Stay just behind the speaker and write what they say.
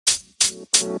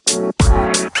Hello,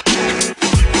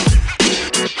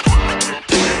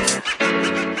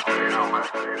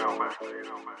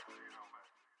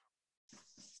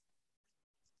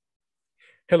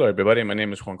 everybody. My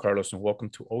name is Juan Carlos, and welcome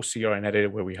to OCR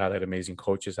Unedited, where we highlight amazing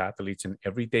coaches, athletes, and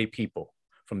everyday people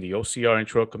from the OCR and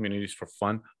trail communities for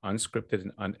fun, unscripted,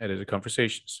 and unedited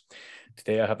conversations.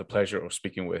 Today, I have the pleasure of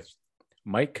speaking with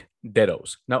Mike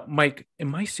Dedos. Now, Mike,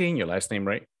 am I saying your last name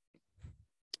right?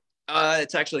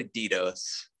 It's actually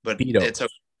Didos, but Dedos. it's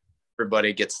okay.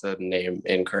 Everybody gets the name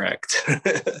incorrect.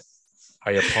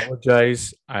 I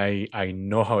apologize. I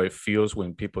know how it feels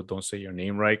when people don't say your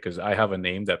name right, because I have a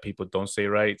name that people don't say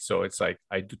right. So it's like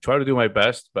try to do my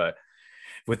best, but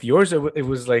with yours, it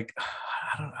was like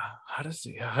I don't know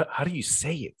how do you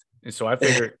say it? And so I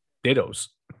figured dittos.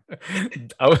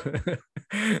 I was,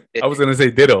 I was gonna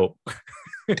say ditto,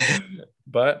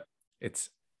 but it's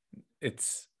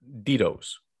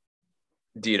Ditos.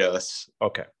 Didos.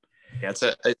 Okay. Yeah, it's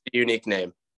a unique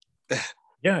name.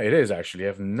 Yeah, it is actually.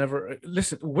 I've never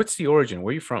listen. What's the origin?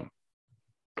 Where are you from?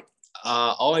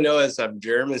 All I know is I'm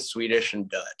German, Swedish, and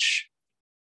Dutch.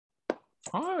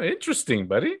 Oh, interesting,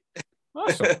 buddy.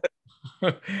 Awesome.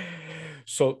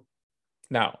 So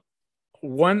now,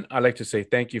 one, I'd like to say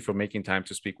thank you for making time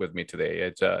to speak with me today.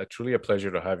 It's truly a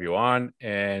pleasure to have you on.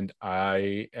 And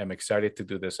I am excited to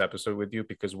do this episode with you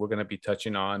because we're going to be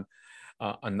touching on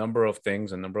a number of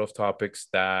things, a number of topics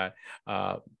that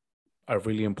are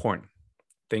really important,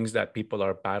 things that people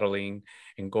are battling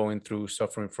and going through,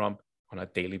 suffering from on a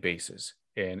daily basis.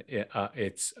 And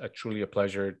it's truly a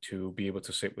pleasure to be able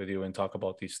to sit with you and talk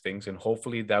about these things. And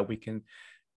hopefully that we can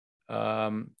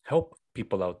help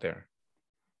people out there.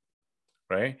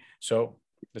 Right. So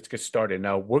let's get started.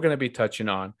 Now, we're going to be touching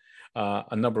on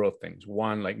a number of things.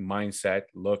 One, like mindset,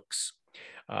 looks,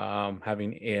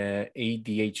 having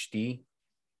ADHD.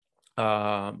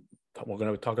 We're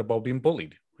going to talk about being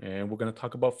bullied, and we're going to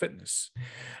talk about fitness.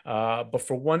 But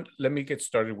for one, let me get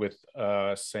started with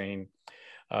saying,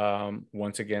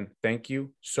 once again, thank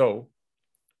you. So,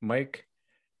 Mike,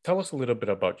 tell us a little bit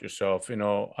about yourself.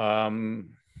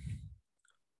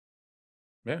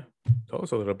 Yeah, tell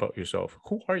us a little about yourself.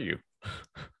 Who are you?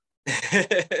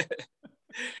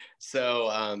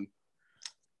 So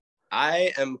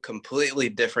I am completely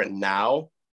different now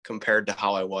compared to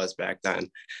how I was back then. Okay.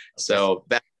 So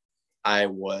back I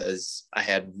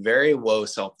had very low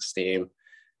self-esteem.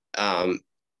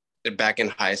 Back in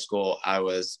high school, I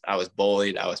was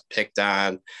bullied. I was picked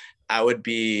on. I would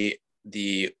be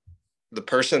the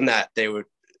person that they would,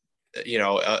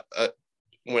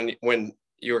 when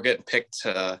you were getting picked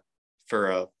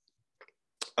for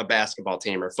a basketball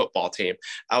team or football team,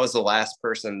 I was the last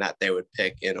person that they would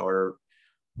pick in order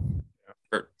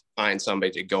to find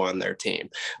somebody to go on their team.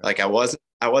 Like I wasn't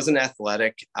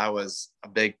athletic. I was a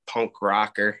big punk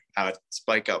rocker. I would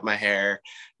spike up my hair.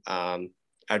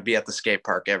 I'd be at the skate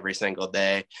park every single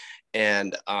day.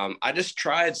 And I just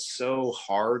tried so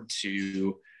hard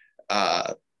to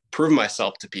prove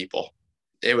myself to people.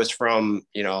 It was from,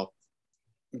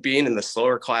 being in the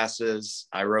slower classes.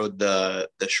 I rode the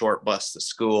short bus to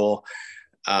school.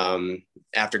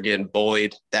 After getting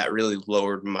bullied, that really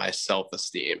lowered my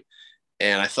self-esteem.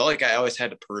 And I felt like I always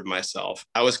had to prove myself.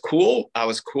 I was cool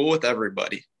with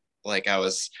everybody. Like I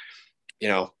was,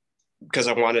 because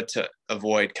I wanted to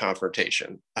avoid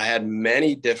confrontation. I had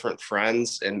many different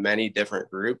friends in many different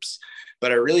groups,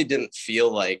 but I really didn't feel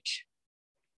like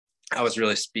I was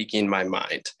really speaking my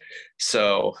mind.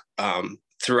 So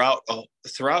throughout a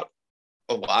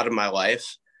lot of my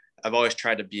life, I've always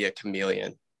tried to be a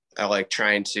chameleon. I like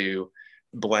trying to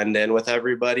blend in with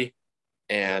everybody.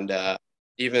 And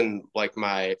even like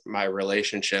my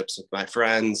relationships with my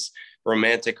friends,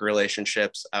 romantic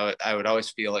relationships, I would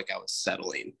always feel like I was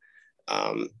settling.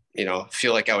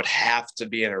 Feel like I would have to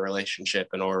be in a relationship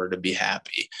in order to be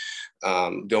happy.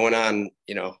 Going on,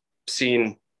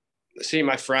 seeing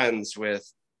my friends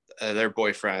with their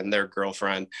boyfriend, their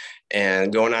girlfriend,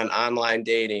 and going on online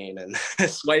dating and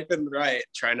swiping right,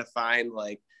 trying to find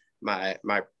like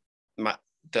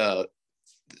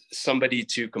somebody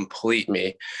to complete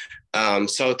me.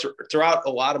 So throughout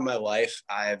a lot of my life,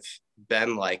 I've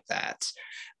been like that.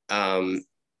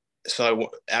 So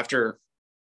after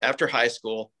high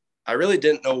school, I really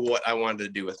didn't know what I wanted to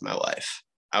do with my life.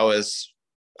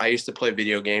 I used to play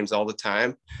video games all the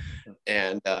time.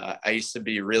 And I used to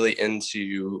be really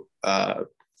into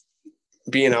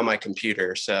being on my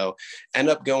computer. So end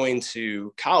up going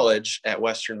to college at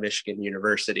Western Michigan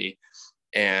University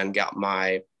and got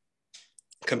my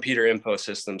computer info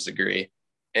systems degree.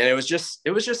 And it was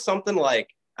just something like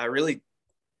I really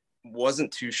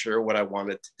wasn't too sure what I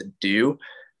wanted to do.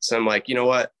 So I'm like, you know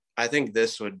what? I think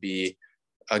this would be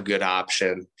a good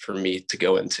option for me to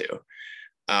go into.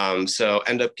 So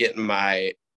end up getting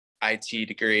my IT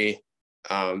degree,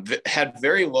 had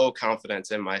very low confidence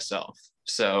in myself.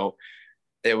 So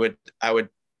it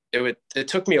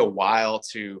took me a while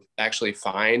to actually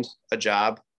find a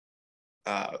job,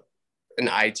 an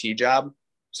IT job.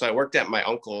 So I worked at my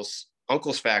uncle's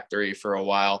factory for a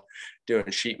while doing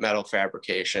sheet metal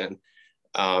fabrication.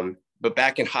 But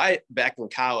back in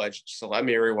college, so let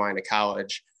me rewind to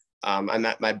college. I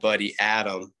met my buddy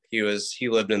Adam. He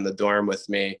lived in the dorm with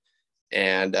me,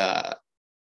 and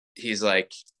he's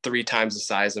like 3 times the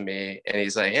size of me. And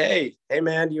he's like, hey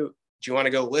man, do you want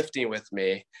to go lifting with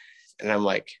me? And I'm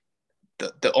like,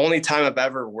 the only time I've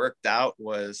ever worked out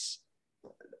was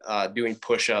doing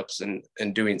push-ups and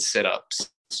doing sit-ups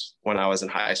when I was in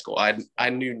high school. I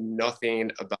knew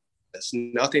nothing about this,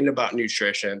 nothing about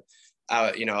nutrition.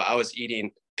 I was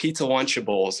eating pizza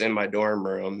Lunchables in my dorm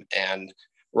room and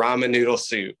ramen noodle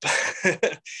soup.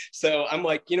 So I'm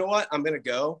like, you know what? I'm going to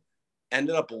go.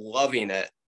 Ended up loving it.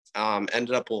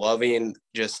 Ended up loving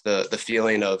just the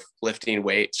feeling of lifting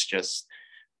weights, just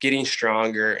getting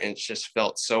stronger, and it just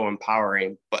felt so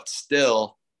empowering. But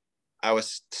still, I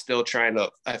felt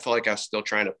like I was still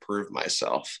trying to prove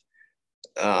myself.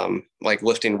 Like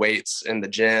lifting weights in the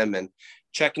gym and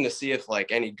checking to see if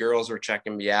like any girls were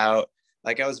checking me out.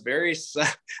 Like I was very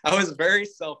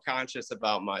self-conscious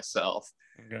about myself.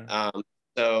 Okay.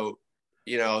 So,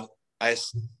 I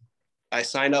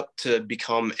signed up to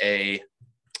become a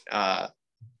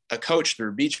coach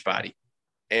through Beachbody.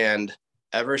 And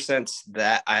ever since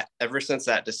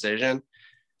that decision,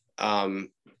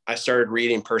 I started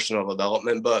reading personal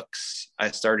development books.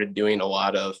 I started doing a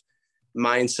lot of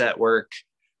mindset work,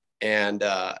 and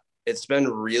it's been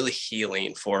really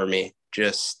healing for me.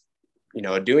 Just,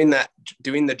 doing the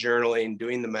journaling,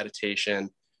 doing the meditation,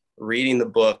 reading the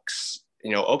books,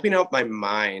 opening up my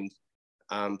mind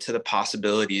to the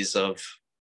possibilities of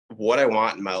what I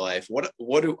want in my life. What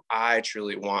do I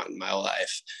truly want in my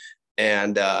life?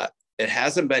 And it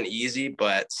hasn't been easy,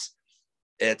 but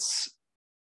it's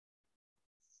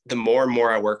the more and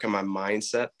more I work on my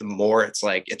mindset, the more it's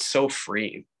like, it's so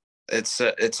freeing. It's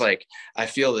like, I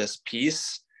feel this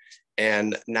peace.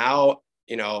 And now,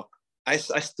 I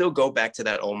still go back to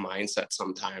that old mindset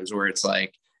sometimes where it's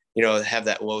like, have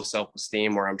that low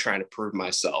self-esteem where I'm trying to prove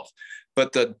myself.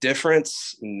 But the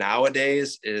difference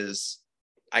nowadays is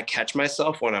I catch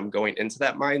myself when I'm going into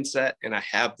that mindset, and I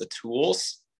have the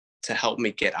tools to help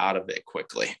me get out of it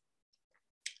quickly.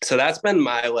 So that's been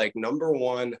my like number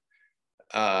one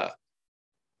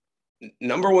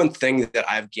thing that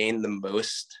I've gained the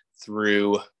most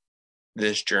through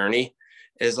this journey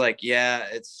is like, yeah,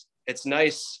 it's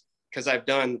nice because I've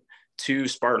done 2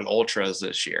 Spartan Ultras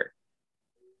this year.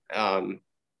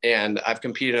 And I've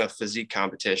competed in a physique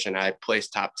competition. I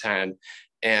placed top 10,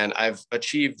 and I've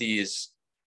achieved these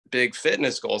big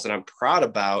fitness goals that I'm proud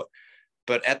about.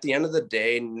 But at the end of the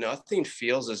day, nothing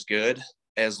feels as good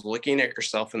as looking at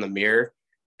yourself in the mirror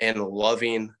and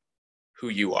loving who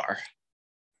you are.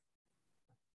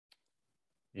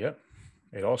 Yep.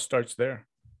 It all starts there.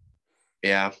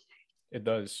 Yeah. It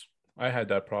does. I had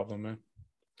that problem, man.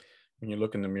 When you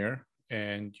look in the mirror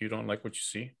and you don't like what you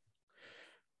see,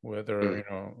 whether,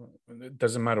 it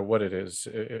doesn't matter what it is.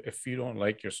 If you don't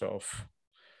like yourself,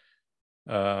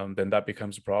 then that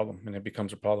becomes a problem, and it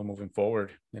becomes a problem moving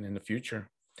forward and in the future.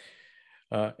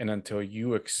 And until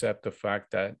you accept the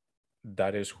fact that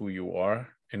that is who you are,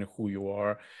 and who you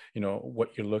are,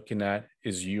 what you're looking at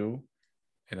is you.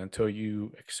 And until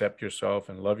you accept yourself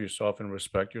and love yourself and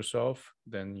respect yourself,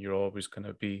 then you're always going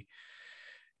to be,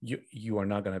 you are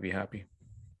not going to be happy,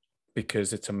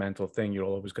 because it's a mental thing. You're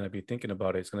always going to be thinking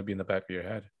about it. It's going to be in the back of your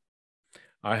head.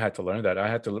 I had to learn that. I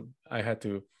had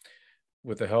to,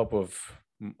 with the help of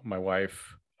my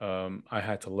wife, I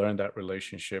had to learn that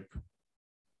relationship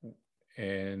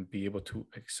and be able to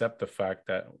accept the fact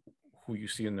that who you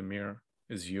see in the mirror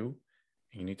is you.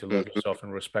 You need to love yourself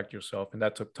and respect yourself. And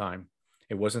that took time.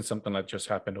 It wasn't something that just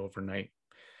happened overnight.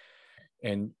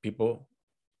 And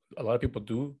a lot of people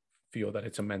do feel that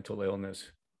it's a mental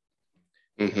illness.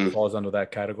 It falls under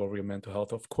that category of mental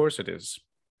health. Of course it is.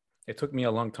 It took me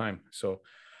a long time. So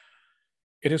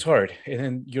it is hard. And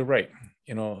then you're right.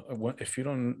 If you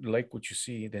don't like what you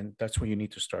see, then that's where you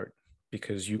need to start,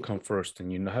 because you come first, and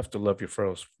you have to love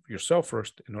yourself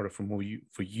first in order for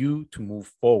you to move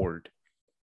forward.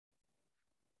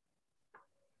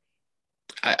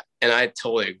 I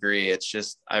totally agree. It's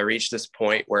just, I reached this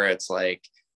point where it's like,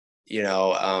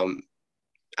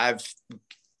 I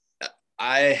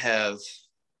have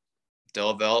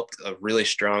developed a really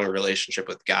strong relationship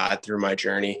with God through my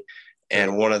journey.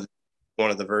 And one of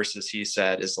the verses he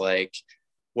said is like,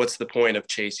 what's the point of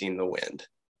chasing the wind?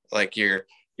 Like you're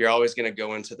always going to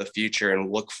go into the future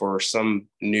and look for some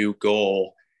new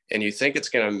goal, and you think it's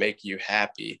going to make you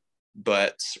happy,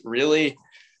 but really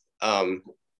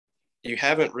you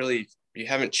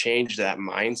haven't changed that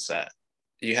mindset.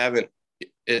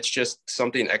 It's just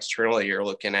something externally you're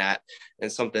looking at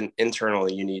and something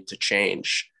internally you need to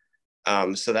change.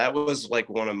 So that was like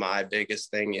one of my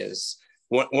biggest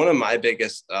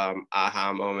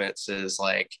aha moments is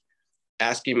like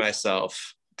asking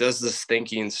myself, does this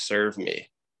thinking serve me?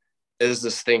 Is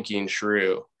this thinking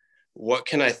true? What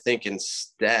can I think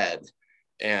instead?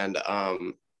 And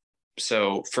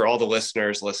so for all the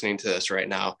listeners listening to this right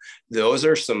now, those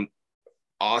are some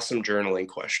awesome journaling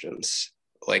questions.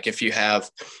 Like if you have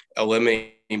a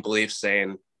limiting belief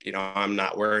saying, I'm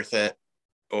not worth it,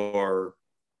 or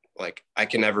like I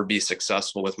can never be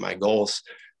successful with my goals,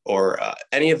 or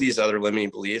any of these other limiting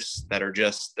beliefs that are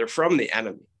they're from the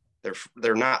enemy.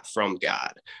 They're not from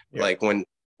God. Yeah. Like when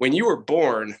you were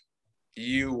born,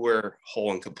 you were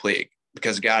whole and complete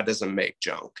because God doesn't make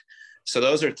junk. So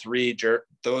those are three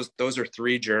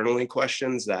journaling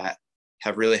questions that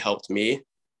have really helped me.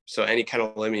 So any kind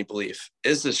of limiting belief,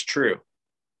 is this true?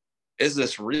 Is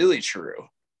this really true?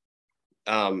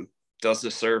 Does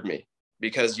this serve me?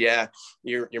 Because your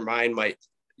mind might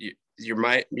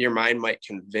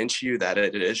convince you that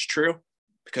it is true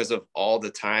because of all the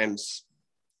times,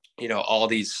 all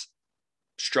these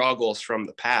struggles from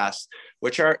the past,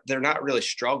 they're not really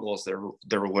struggles,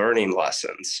 they're learning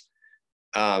lessons.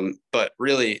 But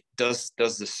really, does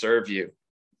this serve you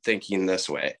thinking this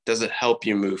way? Does it help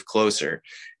you move closer?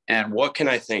 And what can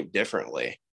I think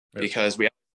differently? Because we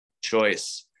have a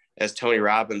choice. As Tony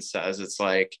Robbins says, it's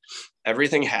like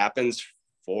everything happens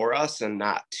for us and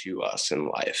not to us in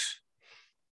life.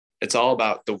 It's all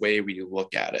about the way we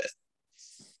look at it.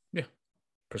 Yeah.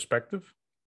 Perspective.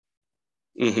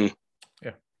 Mm-hmm.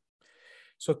 Yeah.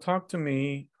 So talk to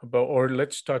me about, or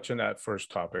let's touch on that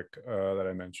first topic that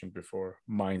I mentioned before,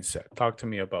 mindset. Talk to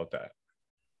me about that.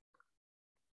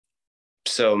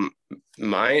 So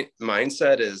my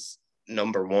mindset is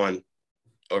number one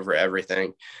over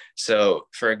everything. So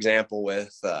for example,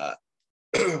 with,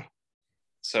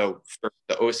 so for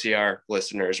the OCR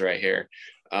listeners right here,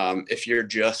 if you're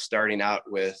just starting out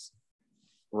with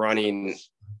running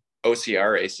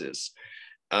OCR races,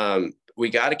 we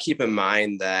got to keep in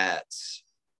mind that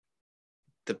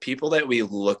the people that we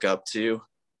look up to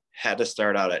had to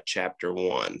start out at chapter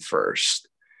 1 first.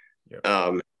 Yep.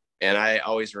 And I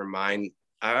always remind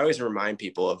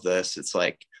people of this. It's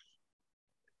like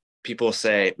people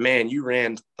say, man, you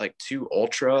ran like 2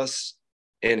 ultras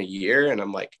in a year. And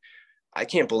I'm like, I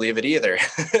can't believe it either.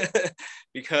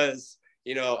 Because,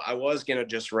 I was going to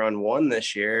just run 1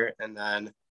 this year. And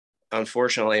then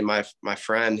unfortunately, my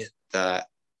friend,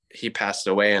 he passed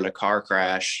away in a car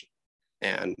crash,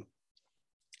 and,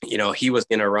 he was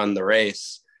going to run the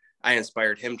race. I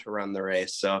inspired him to run the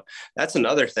race. So that's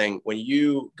another thing. When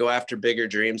you go after bigger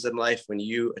dreams in life, when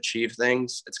you achieve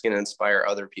things, it's going to inspire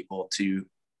other people to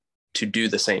do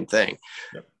the same thing.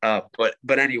 Yep.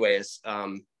 But anyways,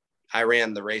 I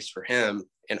ran the race for him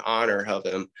in honor of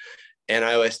him. And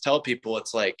I always tell people,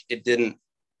 it's like, it didn't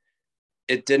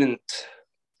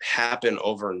happen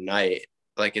overnight.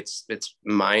 Like it's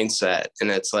mindset. And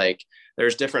it's like,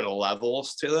 there's different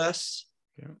levels to this.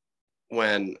 Yeah.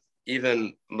 When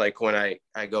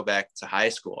I go back to high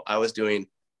school, I was doing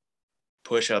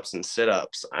push-ups and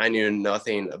sit-ups. I knew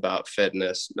nothing about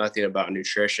fitness, nothing about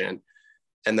nutrition.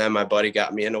 And then my buddy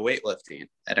got me into weightlifting,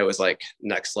 and it was like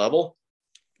next level.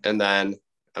 And then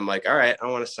I'm like, all right, I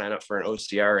want to sign up for an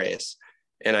OCR race.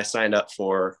 And I signed up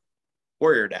for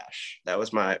Warrior Dash. That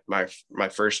was my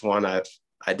first one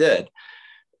I did.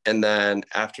 And then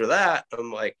after that,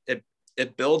 I'm like,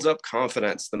 it builds up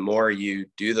confidence the more you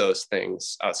do those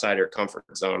things outside your comfort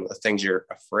zone, the things you're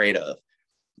afraid of.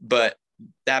 But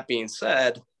that being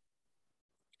said,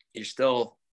 you're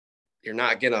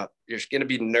gonna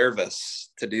be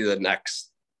nervous to do the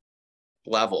next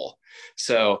level.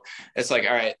 So it's like,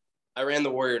 all right, I ran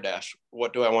the Warrior Dash.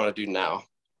 What do I want to do now?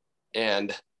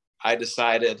 And I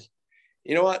decided,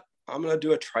 you know what? I'm gonna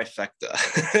do a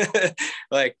trifecta.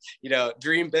 Like,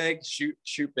 dream big,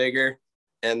 shoot bigger.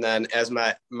 And then as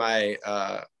I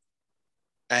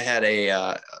had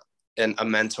a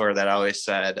mentor that always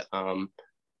said,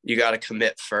 you got to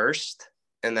commit first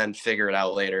and then figure it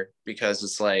out later, because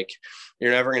it's like,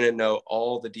 you're never going to know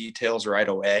all the details right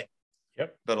away.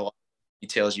 Yep. But a lot of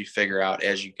details you figure out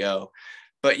as you go.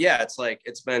 But yeah, it's like,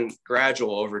 it's been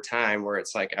gradual over time where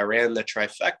it's like, I ran the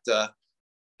trifecta,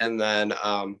 and then,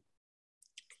 I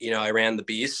ran the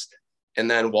beast, And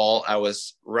then while I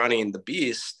was running the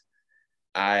Beast,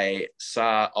 I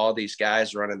saw all these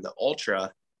guys running the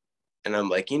Ultra, and I'm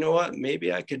like, you know what,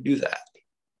 maybe I could do that.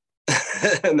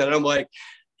 And then I'm like,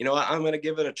 you know what, I'm going to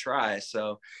give it a try.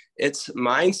 So it's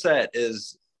mindset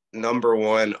is number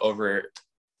one over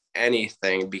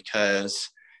anything, because,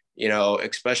 you know,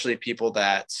 especially people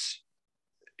that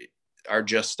are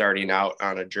just starting out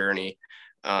on a journey,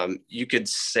 you could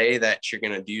say that you're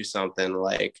going to do something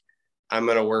like, I'm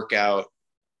going to work out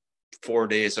 4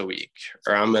 days a week,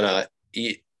 or I'm going to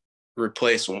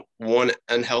replace one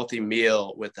unhealthy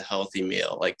meal with a healthy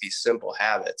meal, like these simple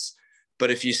habits.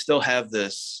 But if you still have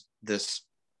the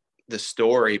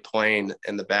story playing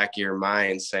in the back of your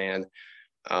mind saying,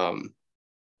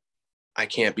 I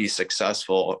can't be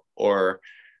successful, or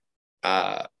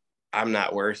I'm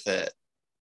not worth it,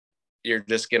 you're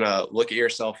just going to look at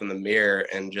yourself in the mirror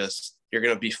and you're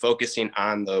going to be focusing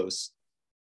on the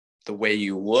way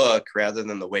you look rather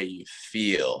than the way you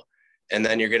feel. And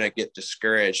then you're going to get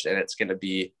discouraged, and it's going to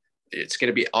be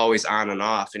always on and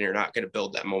off, and you're not going to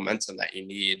build that momentum that you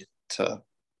need to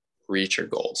reach your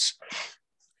goals.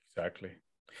 Exactly.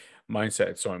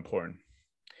 Mindset is so important.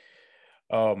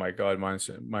 Oh my God,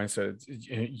 mindset.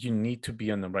 You need to be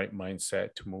on the right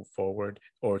mindset to move forward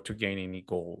or to gain any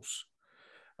goals.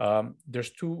 There's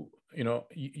two,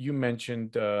 you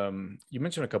mentioned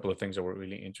a couple of things that were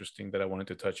really interesting that I wanted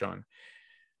to touch on.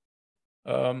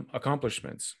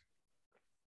 Accomplishments.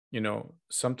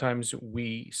 Sometimes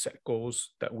we set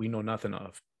goals that we know nothing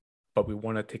of, but we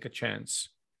want to take a chance.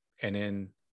 And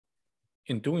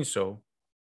in doing so,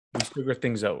 we figure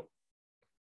things out.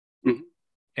 Mm-hmm.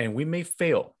 And we may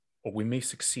fail or we may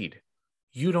succeed.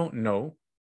 You don't know,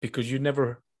 because you've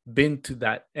never been to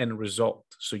that end result.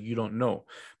 So you don't know,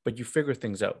 but you figure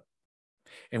things out.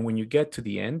 And when you get to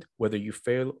the end, whether you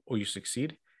fail or you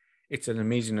succeed, it's an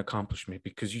amazing accomplishment,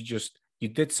 because you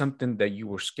did something that you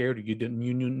were scared or you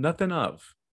knew nothing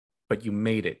of, but you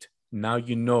made it. Now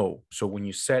you know. So when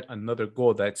you set another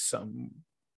goal that's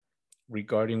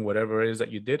regarding whatever it is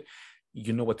that you did,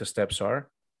 you know what the steps are,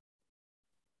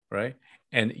 right?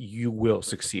 And you will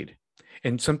succeed.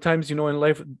 And sometimes, in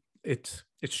life, it's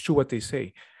true what they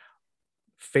say.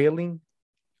 Failing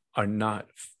are not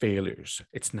failures.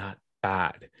 It's not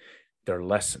bad. They're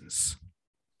lessons.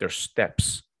 They're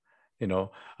steps, in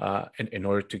order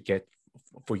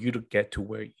for you to get to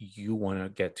where you want to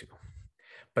get to.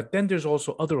 But then there's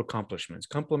also other accomplishments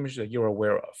that you're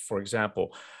aware of. For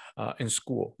example, in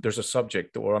school, there's a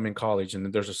subject, or I'm in college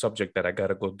and there's a subject that I got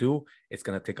to go do. It's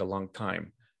going to take a long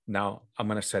time. Now I'm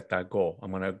going to set that goal.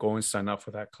 I'm going to go and sign up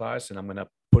for that class, and I'm going to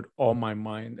put all my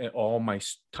mind, all my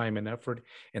time and effort,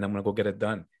 and I'm going to go get it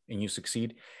done. And you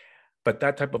succeed. But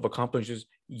that type of accomplishments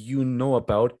you know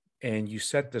about, and you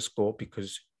set this goal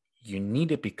because you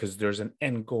need it, because there's an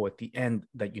end goal at the end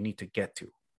that you need to get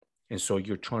to. And so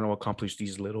you're trying to accomplish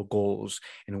these little goals.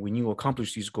 And when you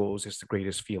accomplish these goals, it's the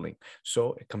greatest feeling.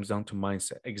 So it comes down to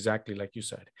mindset, exactly like you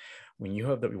said. When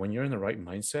you're in the right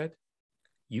mindset,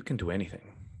 you can do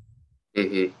anything.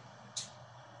 Mm-hmm.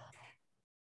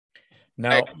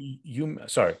 Now,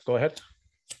 sorry, go ahead.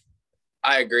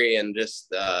 I agree. And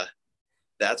just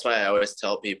that's why I always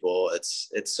tell people it's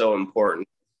so important.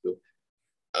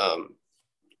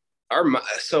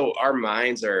 Our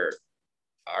minds are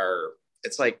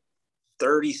it's like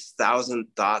 30,000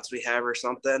 thoughts we have or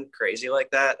something crazy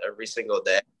like that every single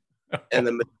day. And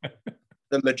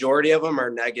the majority of them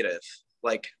are negative,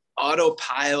 like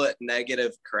autopilot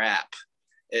negative crap.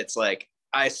 It's like,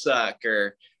 I suck,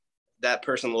 or that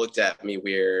person looked at me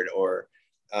weird, or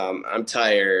I'm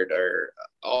tired, or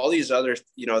all these other,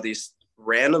 these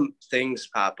random things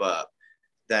pop up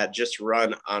that just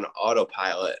run on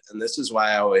autopilot. And this is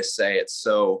why I always say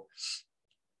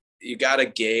you got to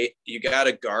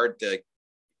guard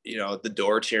the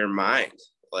door to your mind.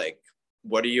 Like,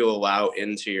 what do you allow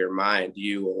into your mind? Do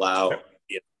you allow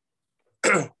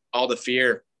all the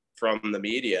fear from the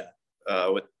media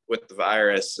with the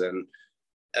virus and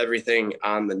everything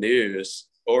on the news?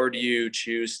 Or do you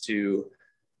choose to,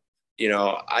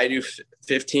 I do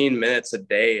 15 minutes a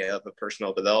day of a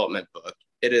personal development book.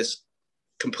 It has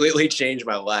completely changed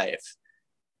my life.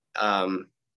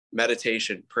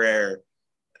 Meditation, prayer,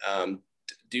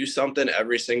 do something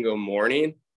every single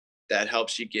morning that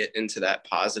helps you get into that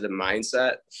positive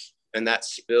mindset, and that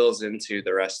spills into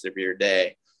the rest of your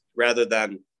day, rather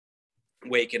than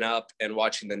waking up and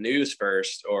watching the news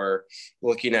first, or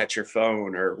looking at your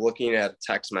phone, or looking at a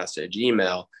text message,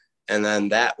 email, and then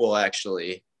that will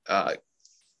actually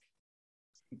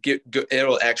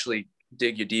it'll actually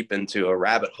dig you deep into a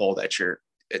rabbit hole that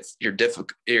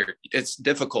it's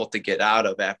difficult to get out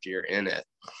of after you're in it.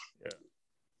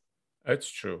 It's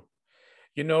true.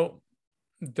 You know,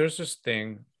 there's this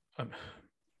thing, um,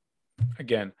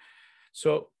 again.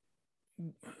 So,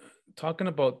 talking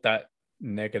about that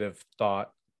negative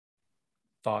thoughts,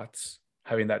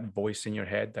 having that voice in your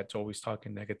head that's always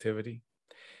talking negativity.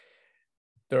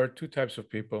 There are two types of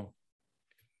people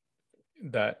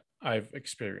that I've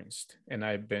experienced, and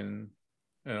I've been,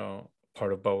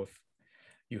 part of both.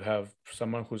 You have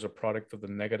someone who's a product of the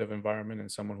negative environment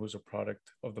and someone who's a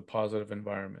product of the positive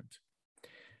environment.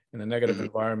 In the negative Hmm.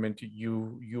 environment,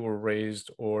 you were raised,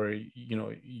 or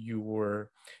you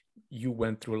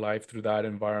went through life through that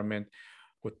environment,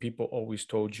 with people always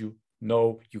told you,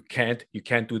 no, you can't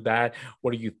do that.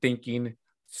 What are you thinking?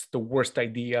 It's the worst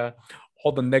idea.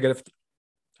 All the negative,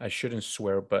 I shouldn't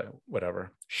swear, but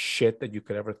whatever shit that you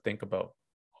could ever think about,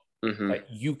 Hmm. like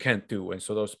you can't do. And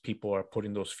so those people are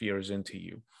putting those fears into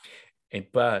you.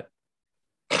 But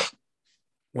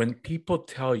when people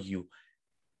tell you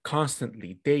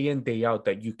constantly, day in, day out,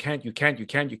 that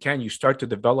you start to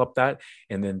develop that.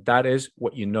 And then that is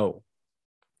what you know.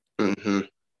 Hmm.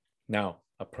 Now,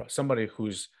 somebody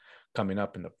who's coming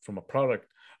up from a product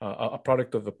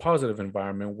of the positive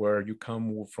environment, where you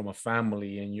come from a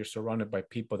family and you're surrounded by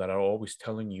people that are always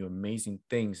telling you amazing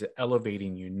things,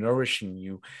 elevating you, nourishing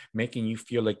you, making you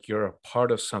feel like you're a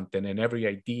part of something, and every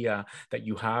idea that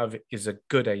you have is a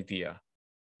good idea.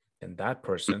 And that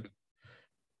person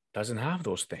doesn't have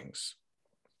those things.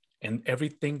 And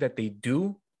everything that they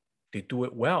do it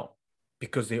well,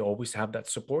 because they always have that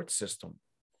support system.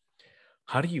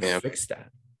 How do you Yeah. fix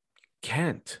that?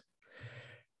 Can't.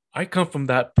 I come from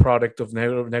that product of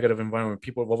negative environment.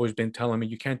 People have always been telling me,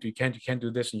 you can't do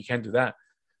this, and you can't do that.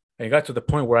 And it got to the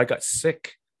point where I got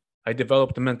sick. I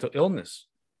developed a mental illness,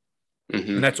 Hmm.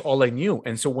 and that's all I knew.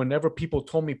 And so whenever people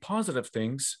told me positive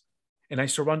things, and I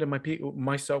surrounded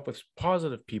myself with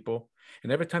positive people,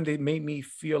 and every time they made me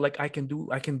feel like I can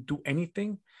do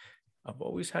anything, I've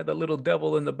always had that little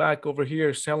devil in the back over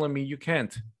here telling me, you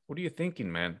can't. What are you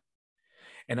thinking, man?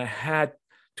 And I had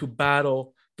to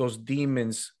battle those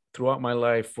demons throughout my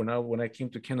life. When I came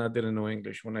to Canada, I didn't know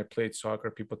English. When I played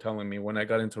soccer, people telling me, when I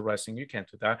got into wrestling, you can't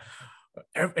do that.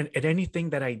 And anything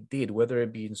that I did, whether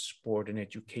it be in sport, in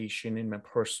education, in my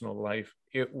personal life,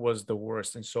 it was the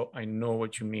worst. And so I know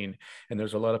what you mean. And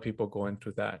there's a lot of people going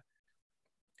through that.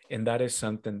 And that is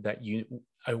something that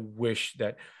I wish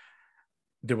that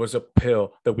there was a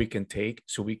pill that we can take,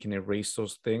 so we can erase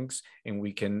those things and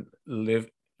we can live,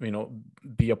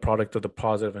 be a product of the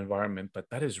positive environment. But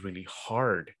that is really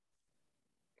hard,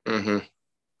 Hmm.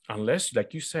 unless,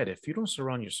 like you said, if you don't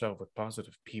surround yourself with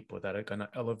positive people that are going to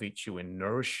elevate you and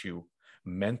nourish you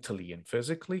mentally and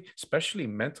physically, especially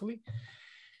mentally,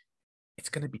 it's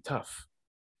going to be tough.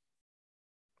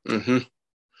 Hmm.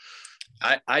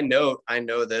 I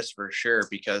know this for sure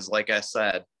because, like I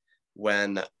said,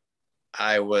 when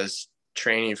I was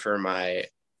training for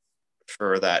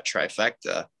that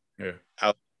trifecta, Yeah.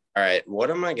 all right,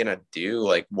 what am I gonna do?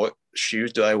 Like, what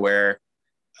shoes do I wear?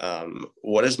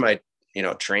 What is my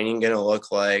training gonna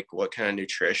look like? What kind of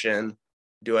nutrition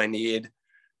do I need?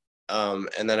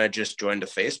 And then I just joined a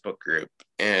Facebook group,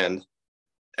 and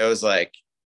it was like,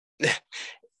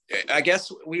 I guess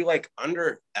we like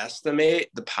underestimate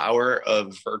the power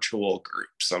of virtual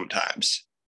groups sometimes.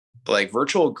 Like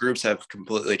virtual groups have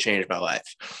completely changed my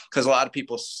life because a lot of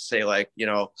people say like,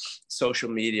 social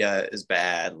media is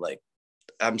bad. Like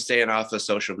I'm staying off of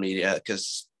social media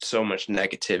because so much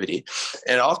negativity.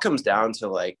 And it all comes down to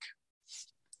like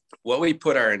what we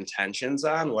put our intentions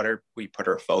on, we put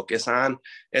our focus on.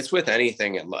 It's with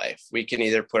anything in life. We can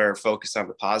either put our focus on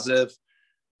the positive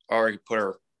or we put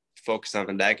our focus on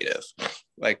the negative.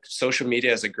 Like social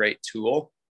media is a great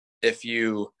tool if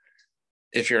you're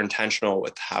intentional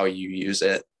with how you use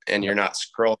it and you're Yep. not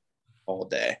scrolling all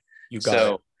day. You got it.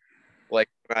 So like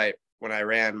when I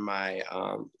ran my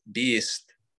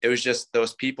beast, it was just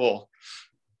those people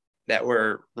that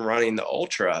were running the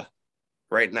ultra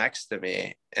right next to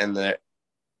me, and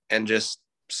just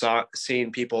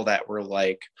seeing people that were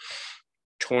like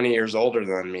 20 years older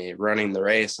than me running the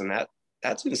race, and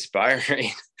that's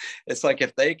inspiring. It's like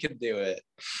if they could do it,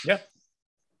 Yeah.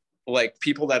 like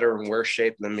people that are in worse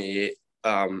shape than me,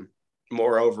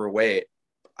 more overweight,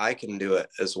 I can do it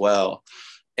as well.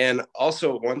 And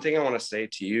also, one thing I want to say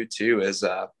to you too is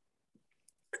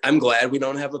I'm glad we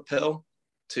don't have a pill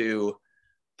to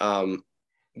um,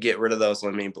 get rid of those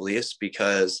limiting beliefs,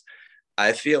 because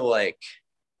I feel like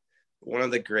one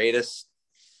of the greatest,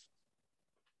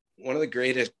 one of the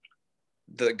greatest,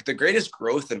 the greatest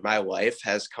growth in my life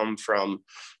has come from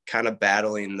kind of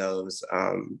battling those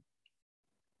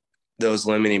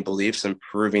limiting beliefs and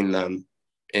proving them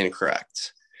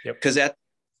incorrect. Yep. Because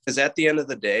Because at the end of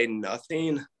the day,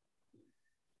 nothing.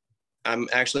 I'm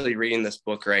actually reading this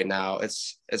book right now.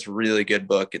 It's a really good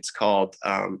book. It's called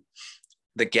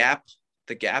The Gap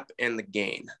and the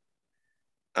Gain.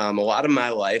 A lot of my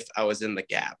life, I was in the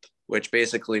gap, which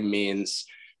basically means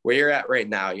where you're at right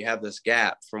now. You have this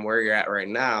gap from where you're at right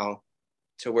now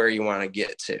to where you want to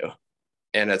get to.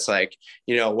 And it's like,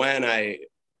 when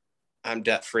I'm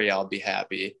debt free, I'll be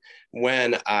happy.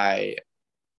 When I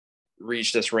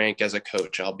reach this rank as a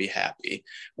coach, I'll be happy.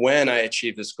 When I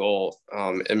achieve this goal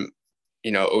in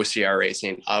OCR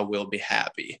racing, I will be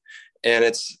happy. And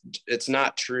it's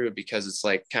not true, because it's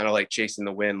like kind of like chasing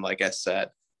the wind. Like I said,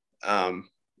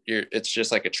 it's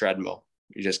just like a treadmill.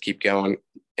 You just keep going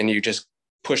and you just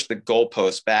push the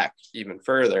goalpost back even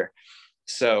further.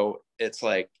 So it's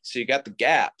like, so you got the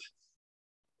gap,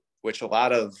 which a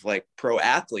lot of like pro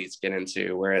athletes get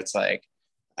into, where it's like,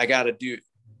 I got to do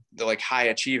the like high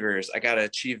achievers. I got to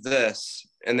achieve this.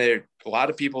 And a lot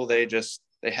of people, they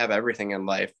have everything in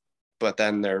life, but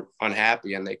then they're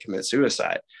unhappy and they commit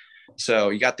suicide. So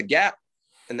you got the gap,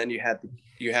 and then you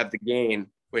have the gain,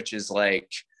 which is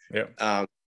like,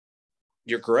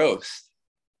 your growth,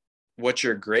 what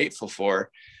you're grateful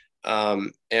for.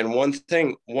 And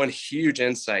one huge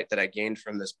insight that I gained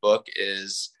from this book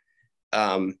is,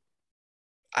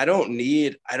 I don't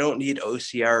need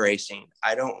OCR racing.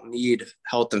 I don't need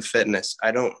health and fitness.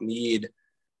 I don't need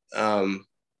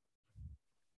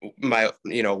my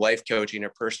life coaching or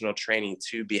personal training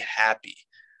to be happy.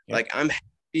 Yeah. Like, I'm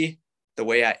happy the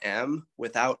way I am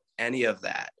without any of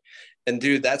that. And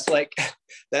dude, that's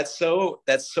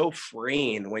so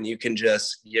freeing when you can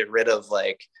just get rid of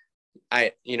like,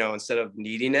 instead of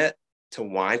needing it to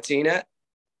wanting it.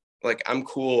 Like, I'm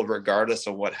cool regardless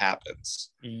of what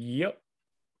happens. Yep.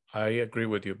 I agree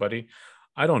with you, buddy.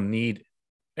 I don't need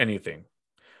anything.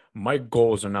 My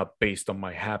goals are not based on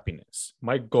my happiness.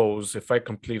 My goals, if I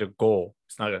complete a goal,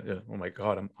 it's not, oh my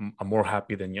God, I'm more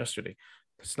happy than yesterday.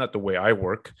 That's not the way I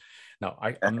work. Now,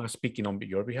 I'm not speaking on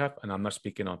your behalf, and I'm not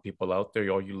speaking on people out there,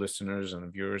 all you listeners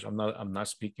and viewers. I'm not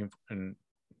speaking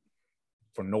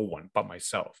for no one but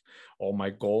myself. All my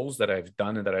goals that I've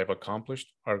done and that I've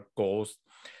accomplished are goals.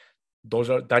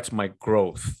 That's my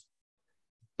growth.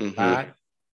 Mm-hmm.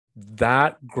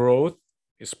 That growth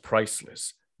is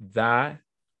priceless.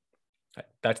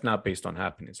 That's not based on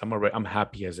happiness. I'm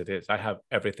happy as it is. I have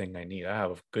everything I need. I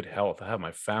have good health. I have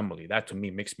my family. That to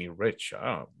me makes me rich.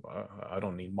 I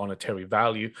don't need monetary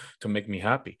value to make me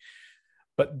happy.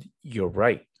 But you're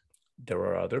right.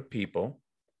 There are people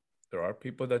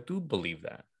that do believe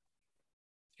that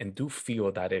and do feel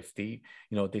that if they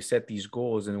set these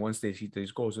goals, and once they see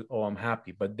these goals, oh, I'm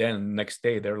happy. But then next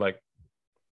day they're like,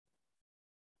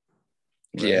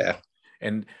 right? Yeah.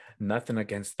 And nothing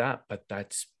against that, but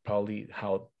that's probably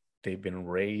how they've been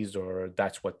raised, or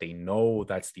that's what they know.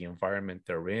 That's the environment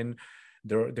they're in.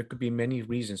 There could be many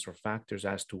reasons or factors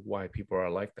as to why people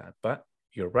are like that, but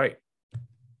you're right.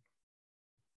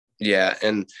 Yeah.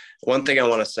 And one thing I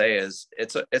want to say is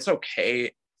it's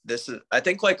okay. I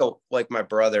think like my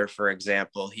brother, for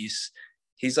example, he's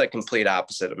like complete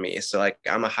opposite of me. So like,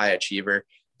 I'm a high achiever,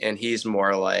 and he's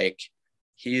more like,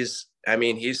 he's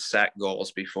set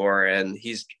goals before, and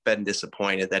he's been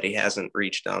disappointed that he hasn't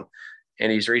reached them.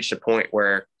 And he's reached a point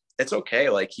where it's okay.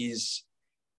 Like, he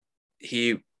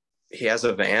has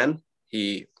a van.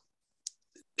 He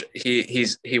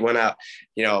went out,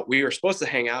 we were supposed to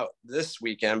hang out this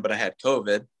weekend, but I had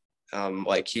COVID.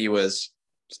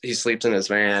 He sleeps in his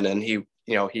van, and he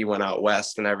went out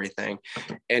west and everything.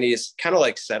 And he's kind of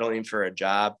like settling for a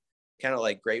job, kind of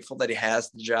like grateful that he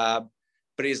has the job.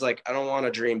 But he's like, I don't want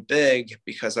to dream big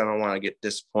because I don't want to get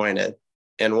disappointed.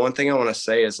 And one thing I want to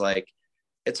say is like,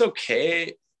 it's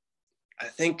okay. I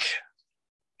think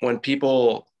we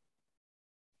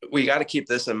got to keep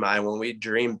this in mind when we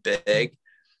dream big.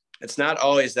 It's not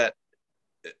always that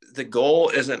the goal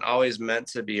isn't always meant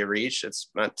to be reached. It's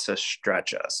meant to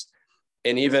stretch us.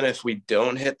 And even if we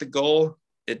don't hit the goal,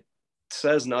 it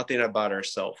says nothing about our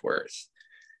self-worth.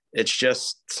 It's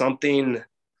just something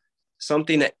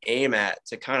to aim at,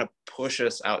 to kind of push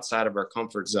us outside of our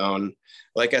comfort zone.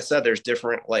 Like I said, there's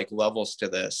different like levels to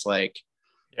this. Like,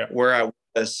 where I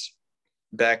was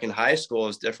back in high school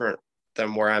is different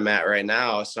than where I'm at right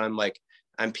now. So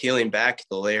I'm peeling back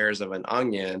the layers of an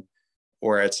onion,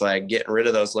 where it's like getting rid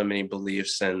of those limiting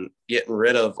beliefs and getting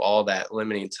rid of all that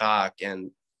limiting talk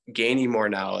and gaining more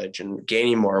knowledge and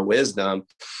gaining more wisdom.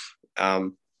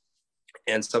 And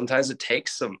sometimes it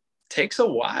takes a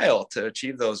while to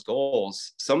achieve those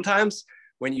goals. Sometimes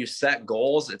when you set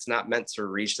goals, it's not meant to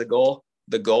reach the goal.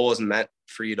 The goal is meant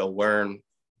for you to learn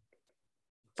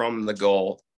from the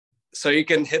goal so you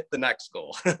can hit the next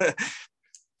goal.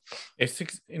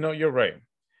 You're right.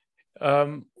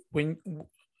 When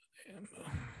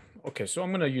Okay, so I'm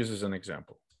going to use as an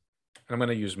example. I'm going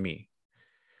to use me.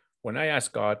 When I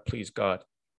ask God, please, God,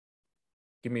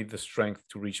 give me the strength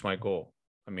to reach my goal.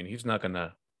 I mean, he's not going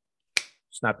to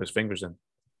snap his fingers and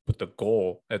put the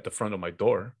goal at the front of my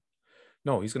door.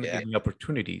 No, he's going to give me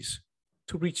opportunities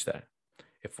to reach that.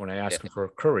 If when I ask him for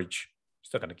courage,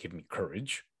 he's not going to give me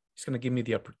courage. He's going to give me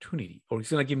the opportunity, or he's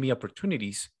going to give me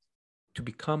opportunities to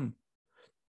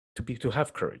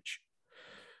have courage,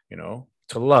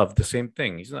 to love, the same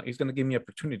thing. He's going to give me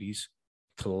opportunities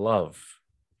to love.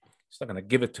 He's not going to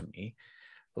give it to me.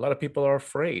 A lot of people are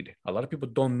afraid. A lot of people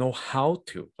don't know how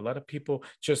to. A lot of people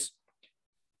just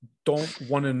don't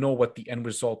want to know what the end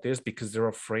result is because they're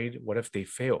afraid. What if they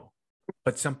fail?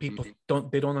 But some people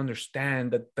don't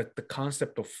understand that the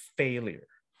concept of failure.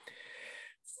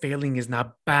 Failing is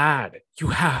not bad. You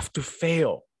have to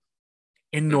fail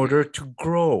in order to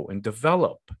grow and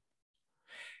develop.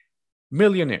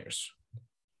 Millionaires,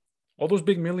 all those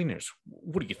big millionaires,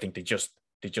 what do you think? They just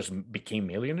became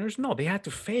millionaires? No, they had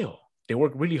to fail. They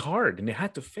worked really hard and they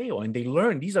had to fail, and they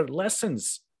learned these are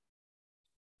lessons,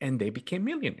 and they became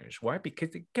millionaires. Why?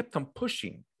 Because they kept on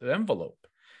pushing the envelope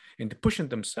and pushing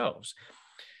themselves,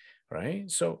 right?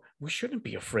 So we shouldn't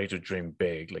be afraid to dream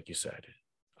big, like you said.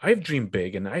 I've dreamed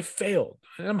big and I failed,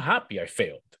 and I'm happy I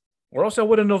failed, or else I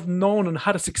wouldn't have known on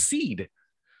how to succeed.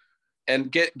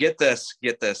 And get this.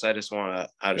 I just want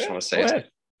to say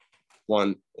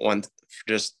one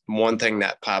thing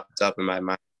that popped up in my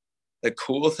mind. The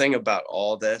cool thing about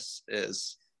all this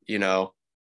is,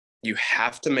 you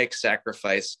have to make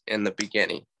sacrifice in the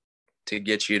beginning to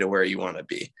get you to where you want to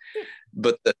be.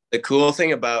 But the cool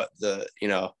thing about the,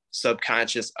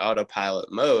 subconscious autopilot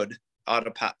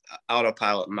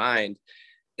mind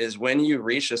is when you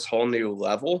reach this whole new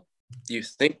level, you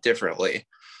think differently.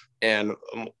 And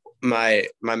my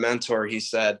mentor, he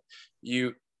said,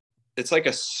 it's like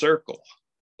a circle,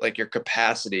 like your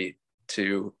capacity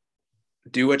to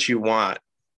do what you want.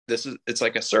 It's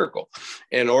like a circle.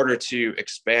 In order to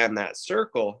expand that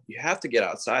circle, you have to get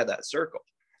outside that circle.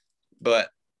 But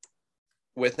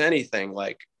with anything,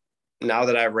 like now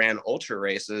that I ran ultra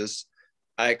races,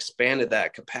 I expanded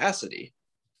that capacity.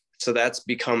 So that's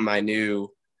become my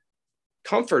new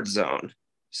comfort zone.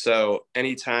 So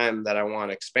anytime that I want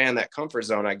to expand that comfort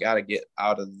zone, I got to get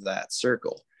out of that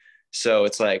circle. So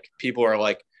it's like people are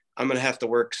like, I'm going to have to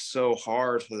work so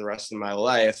hard for the rest of my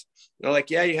life. And they're like,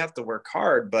 yeah, you have to work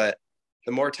hard, but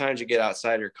the more times you get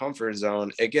outside your comfort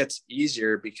zone, it gets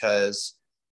easier because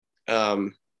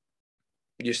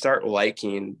you start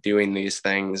liking doing these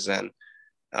things, and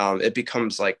it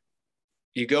becomes like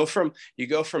you go from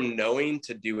knowing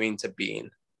to doing to being.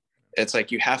 It's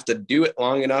like you have to do it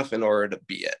long enough in order to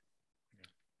be it.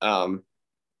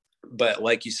 But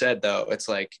like you said, though, it's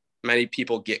like many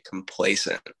people get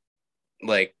complacent.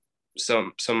 Like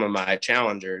some of my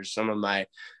challengers, some of my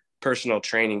personal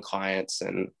training clients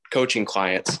and coaching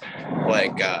clients,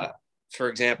 like for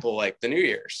example, like the New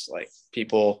Year's, like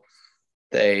people,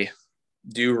 they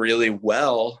do really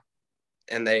well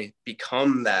and they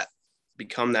become that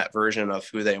version of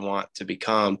who they want to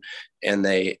become, and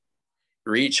they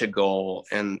reach a goal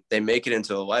and they make it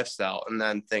into a lifestyle, and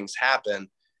then things happen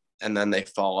and then they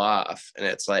fall off. And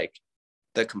it's like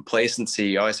the complacency,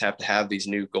 you always have to have these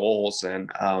new goals. And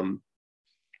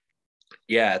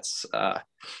it's kind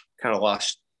of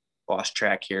lost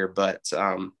track here, but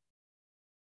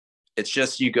it's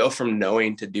just, you go from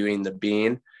knowing to doing the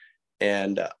being,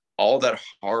 and all that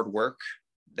hard work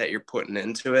that you're putting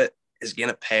into it is going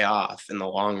to pay off in the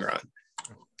long run.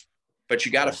 But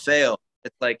you got to fail.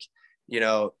 It's like, you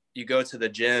go to the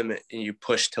gym and you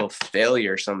push till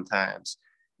failure sometimes,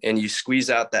 and you squeeze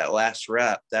out that last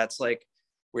rep. That's like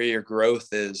where your growth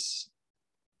is.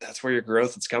 That's where your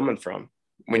growth is coming from.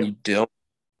 When you don't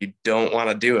want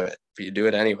to do it, but you do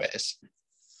it anyways.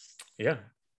 Yeah.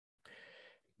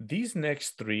 These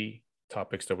next three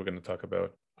topics that we're going to talk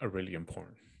about are really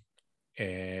important.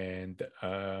 And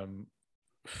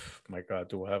my God,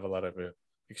 do I have a lot of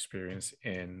experience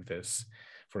in this.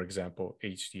 For example,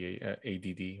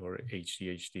 ADD or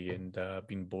ADHD, and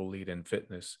being bullied, and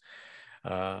fitness.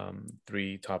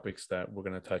 Three topics that we're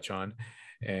going to touch on,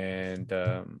 and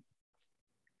that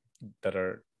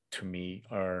are, to me,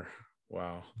 are,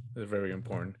 wow, they're very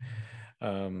important.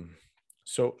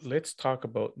 So let's talk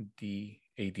about the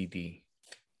ADD.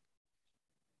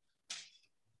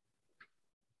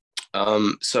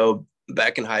 So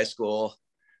back in high school,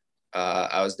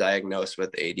 I was diagnosed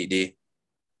with ADD.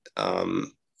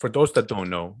 For those that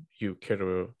don't know, you care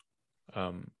to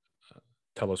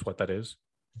tell us what that is?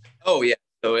 Oh yeah.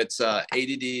 So it's ADD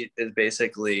is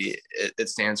basically it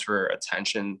stands for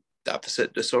attention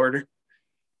deficit disorder.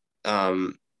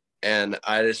 Um, and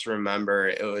I just remember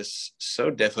it was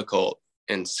so difficult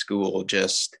in school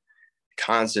just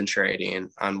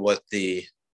concentrating on what the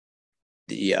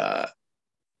uh,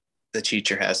 the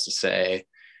teacher has to say.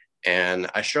 And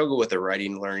I struggle with a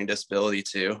writing learning disability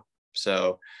too.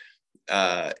 So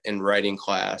in writing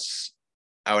class,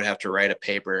 I would have to write a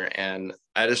paper, and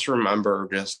I just remember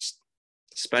just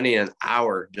spending an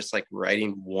hour just like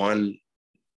writing one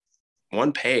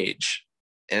page,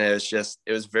 and it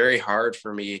was very hard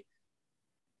for me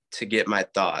to get my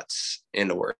thoughts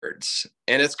into words.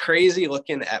 And it's crazy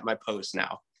looking at my posts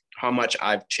now how much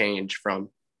I've changed from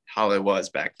how I was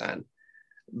back then.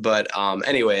 But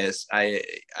anyways, I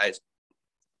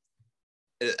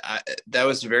that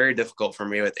was very difficult for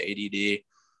me with ADD.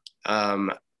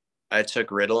 I took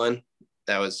Ritalin.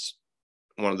 That was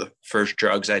one of the first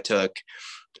drugs I took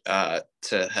to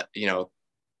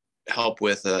help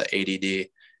with ADD,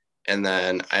 and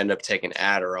then I ended up taking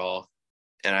Adderall,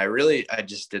 and I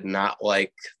just did not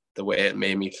like the way it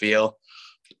made me feel.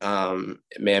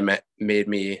 It made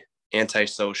me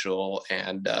antisocial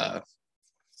and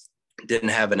didn't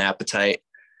have an appetite.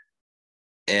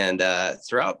 And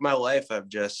throughout my life, I've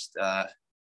just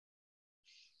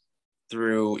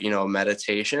through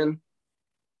meditation,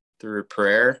 through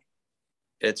prayer,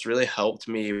 it's really helped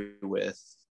me with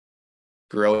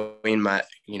growing my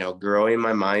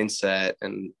mindset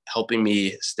and helping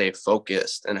me stay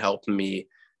focused and helping me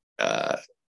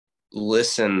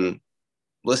listen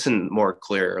more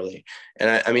clearly.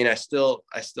 And I mean, I still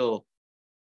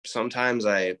sometimes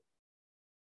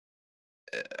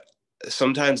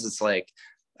sometimes it's like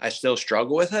I still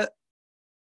struggle with it.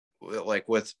 Like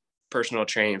with personal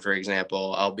training, for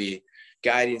example, I'll be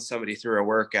guiding somebody through a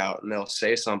workout and they'll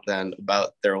say something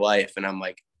about their life, and I'm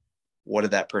like, what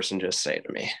did that person just say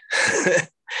to me?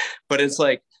 But it's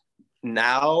like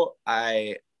now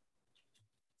I'm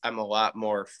a lot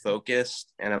more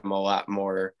focused, and I'm a lot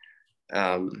more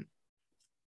I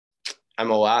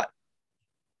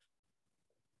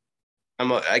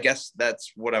guess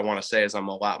that's what I want to say is I'm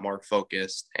a lot more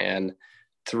focused. And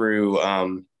through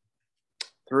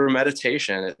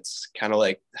meditation, it's kind of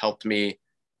like helped me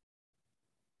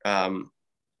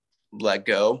let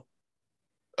go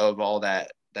of all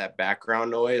that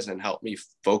background noise and help me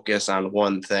focus on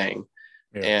one thing.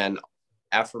 Yeah. And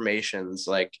affirmations,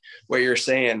 like what you're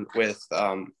saying with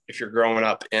if you're growing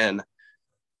up in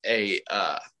a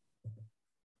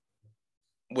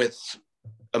with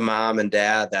a mom and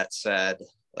dad that said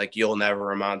like you'll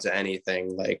never amount to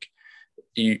anything, like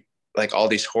you like all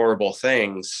these horrible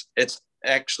things, it's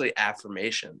actually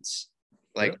affirmations,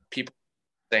 like people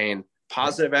saying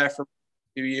positive affirmations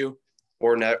to you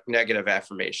or negative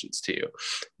affirmations to you.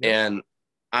 And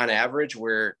on average,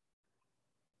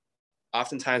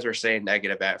 oftentimes we're saying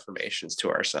negative affirmations to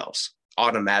ourselves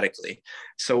automatically.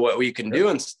 So what we can do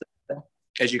instead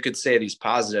is you could say these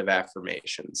positive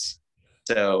affirmations.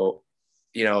 So,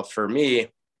 for me,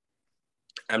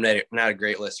 I'm not a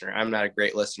great listener. I'm not a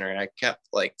great listener. And I kept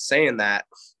like saying that,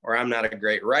 or I'm not a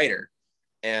great writer.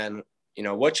 And,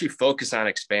 what you focus on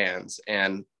expands,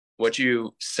 and what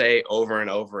you say over and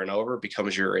over and over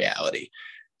becomes your reality.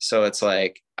 So it's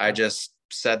like, I just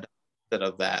said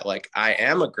of that, like, I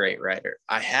am a great writer.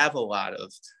 I have a lot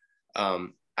of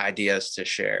ideas to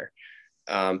share.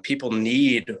 People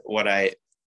need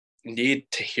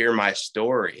to hear my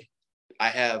story. I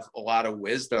have a lot of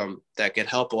wisdom that could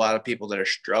help a lot of people that are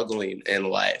struggling in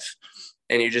life.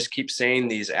 And you just keep saying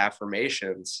these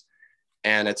affirmations,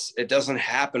 and it doesn't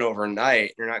happen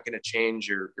overnight. You're not going to change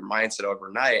your mindset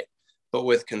overnight, but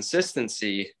with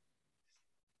consistency,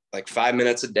 like 5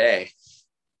 minutes a day,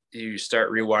 you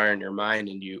start rewiring your mind,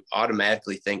 and you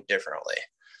automatically think differently,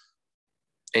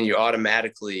 and you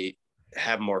automatically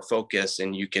have more focus,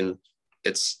 and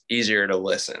it's easier to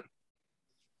listen.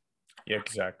 Yeah,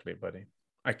 exactly, buddy.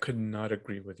 I could not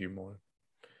agree with you more.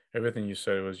 Everything you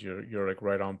said was you're like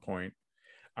right on point.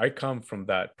 I come from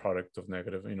that product of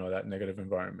negative, that negative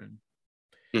environment.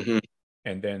 Mm-hmm.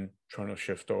 And then trying to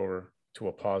shift over to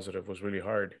a positive was really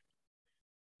hard.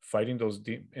 Fighting those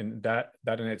deep, and that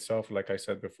in itself, like I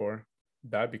said before,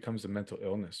 that becomes a mental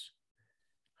illness.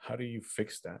 How do you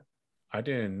fix that? I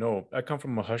didn't know. I come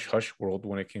from a hush world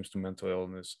when it comes to mental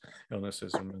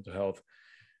illnesses and mental health.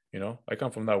 I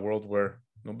come from that world where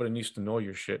nobody needs to know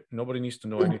your shit. Nobody needs to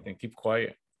know anything. Keep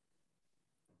quiet.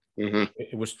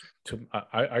 Mm-hmm.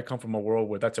 I come from a world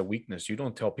where that's a weakness. You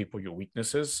don't tell people your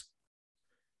weaknesses.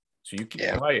 So you keep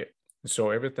quiet. So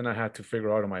everything I had to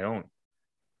figure out on my own.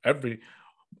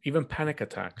 even panic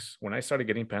attacks. When I started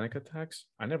getting panic attacks,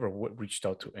 I never reached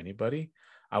out to anybody.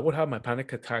 I would have my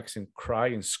panic attacks and cry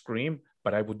and scream,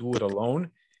 but I would do it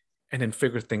alone and then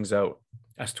figure things out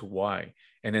as to why,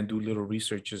 and then do little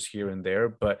researches here and there.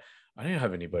 But I didn't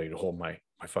have anybody to hold my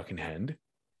fucking hand.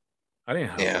 I didn't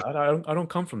have Yeah. that. I don't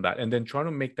come from that. And then trying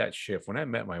to make that shift when I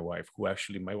met my wife, who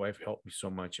actually my wife helped me so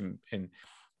much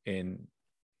in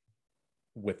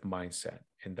with mindset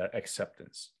and that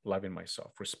acceptance, loving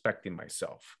myself, respecting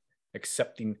myself,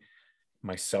 accepting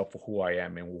myself for who I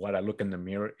am, and what I look in the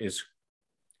mirror is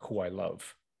who I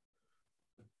love.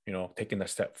 Taking that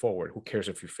step forward. Who cares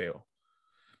if you fail?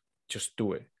 Just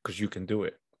do it, because you can do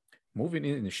it. Moving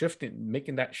in and shifting,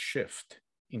 making that shift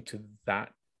into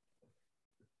that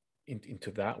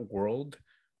world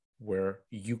where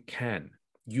you can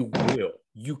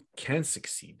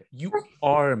succeed. You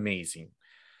are amazing.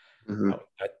 Mm-hmm.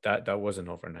 That wasn't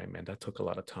overnight, man. That took a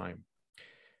lot of time.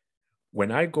 When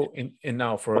I go in, and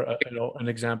now for an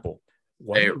example,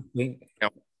 what Hey, do you think?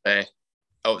 hey.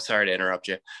 Oh, sorry to interrupt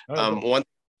you. One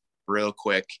real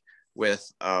quick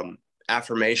with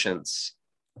affirmations.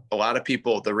 A lot of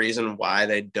people, the reason why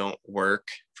they don't work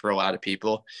for a lot of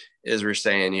people is we're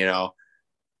saying,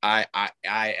 I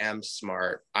am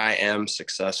smart. I am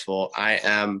successful. I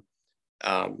am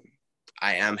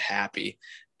happy.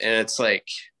 And it's like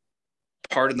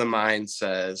part of the mind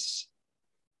says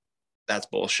that's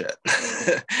bullshit.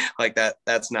 Like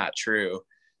that's not true.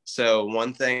 So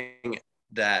one thing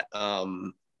that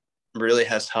really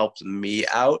has helped me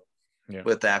out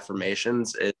with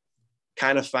affirmations is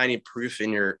kind of finding proof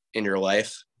in your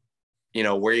life,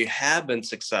 where you have been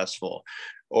successful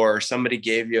or somebody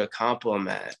gave you a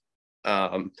compliment,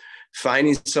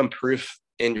 finding some proof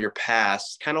in your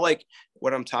past, kind of like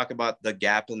what I'm talking about, the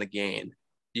gap in the gain.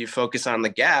 You focus on the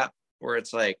gap where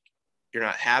it's like you're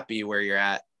not happy where you're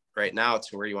at right now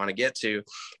to where you want to get to,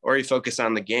 or you focus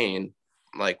on the gain,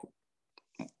 like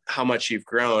how much you've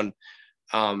grown.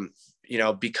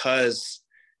 Because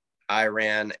I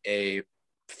ran a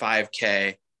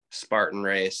 5K Spartan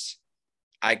race,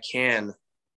 I can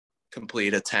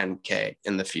complete a 10K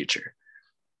in the future.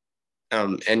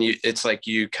 It's like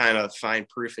you kind of find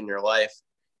proof in your life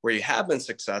where you have been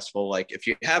successful. Like if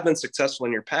you have been successful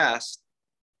in your past,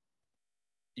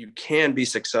 you can be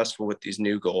successful with these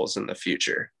new goals in the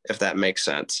future, if that makes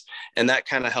sense. And that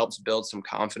kind of helps build some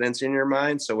confidence in your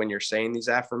mind. So when you're saying these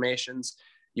affirmations,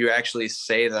 you actually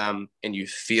say them and you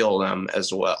feel them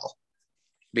as well.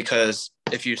 Because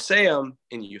if you say them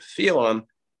and you feel them,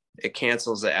 it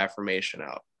cancels the affirmation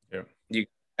out. Yeah. You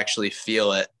actually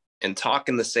feel it and talk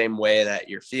in the same way that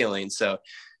you're feeling. So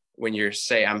when you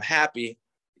say, I'm happy,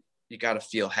 you got to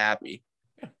feel happy.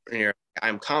 When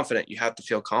I'm confident, you have to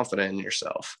feel confident in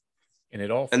yourself. And it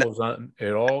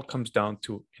all comes down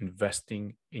to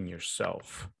investing in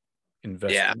yourself,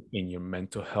 investing in your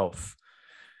mental health,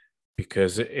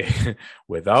 because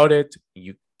without it,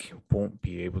 you won't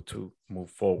be able to move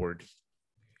forward.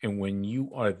 And when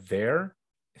you are there,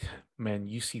 man,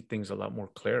 you see things a lot more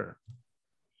clear.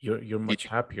 You're much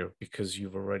happier because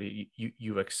you've already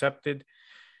you've accepted,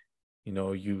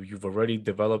 you've already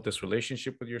developed this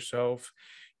relationship with yourself.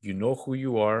 You know who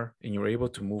you are, and you're able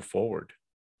to move forward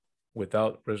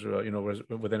without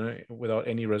without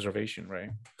any reservation,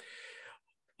 right?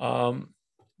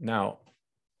 Now,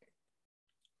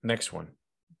 next one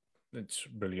that's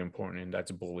really important, and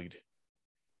that's bullied.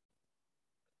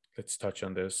 Let's touch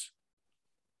on this.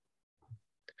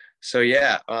 So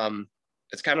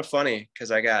it's kind of funny because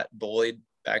I got bullied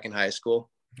back in high school,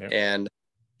 and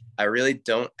I really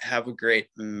don't have a great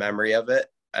memory of it.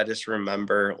 I just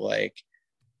remember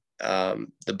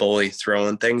the bully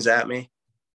throwing things at me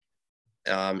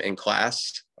in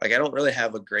class. Like I don't really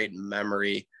have a great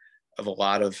memory of a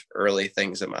lot of early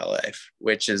things in my life,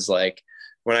 which is like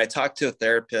when I talked to a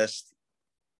therapist,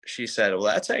 she said, well,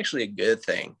 that's actually a good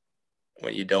thing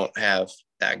when you don't have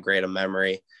that great a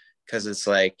memory, because it's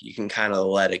like you can kind of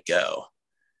let it go.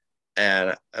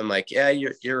 And I'm like, yeah,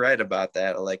 you're right about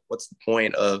that. Like, what's the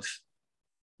point of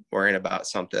worrying about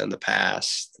something in the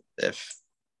past if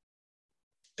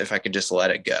I could just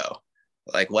let it go?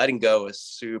 Like letting go is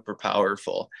super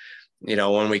powerful.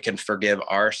 When we can forgive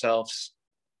ourselves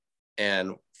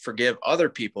and forgive other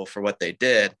people for what they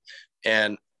did.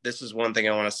 And this is one thing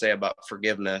I want to say about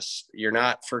forgiveness. You're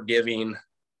not forgiving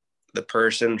the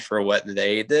person for what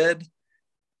they did.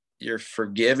 You're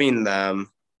forgiving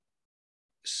them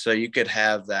so you could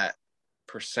have that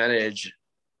percentage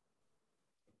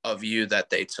of you that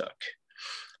they took.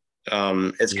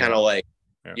 It's kind of like,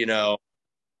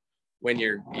 when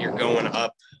you're going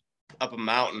up a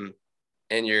mountain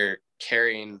and you're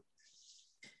carrying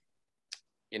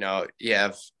you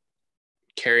have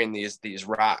carrying these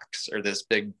rocks or this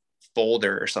big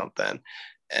boulder or something,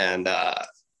 and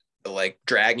like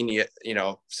dragging you,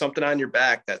 something on your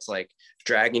back that's like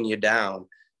dragging you down.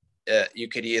 You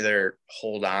could either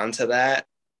hold on to that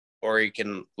or you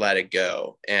can let it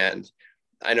go. And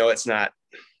I know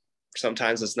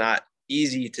sometimes it's not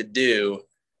easy to do,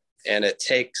 and it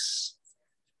takes,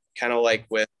 kind of like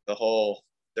with the whole,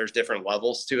 there's different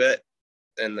levels to it,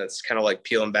 and that's kind of like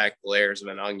peeling back the layers of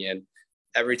an onion.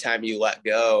 Every time you let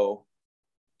go,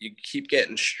 you keep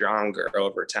getting stronger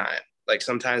over time. Like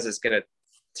sometimes it's going to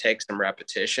take some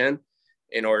repetition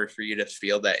in order for you to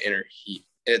feel that inner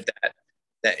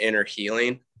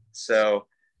healing. So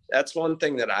that's one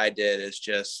thing that I did, is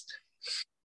just,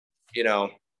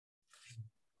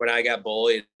 when I got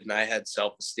bullied and I had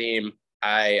self-esteem,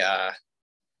 I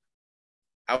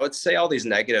would say all these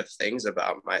negative things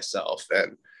about myself,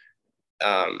 and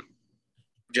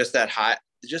just that high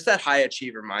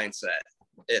achiever mindset.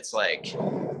 It's like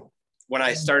when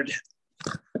I started,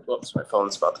 whoops, my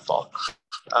phone's about to fall.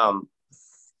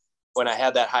 When I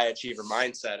had that high achiever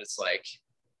mindset, it's like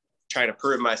trying to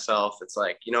prove myself. It's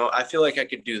like, I feel like I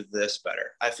could do this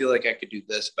better. I feel like I could do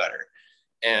this better.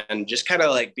 And just kind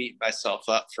of like beat myself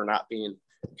up for not being,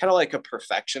 kind of like a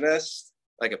perfectionist,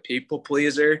 like a people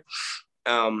pleaser.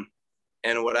 And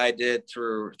what I did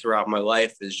throughout my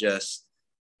life is just,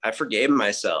 I forgave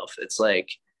myself. It's like,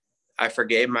 I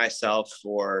forgave myself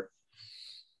for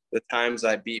the times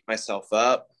I beat myself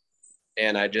up.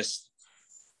 And I just,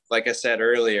 like I said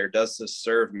earlier, does this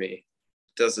serve me?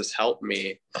 Does this help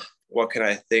me? What can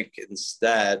I think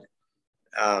instead?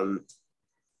 And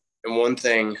one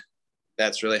thing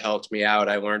that's really helped me out,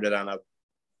 I learned it on a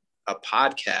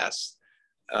podcast.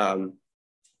 Have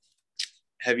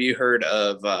you heard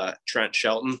of Trent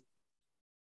Shelton?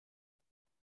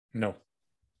 No.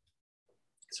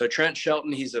 So Trent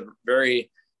Shelton, he's a very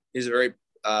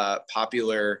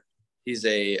popular. He's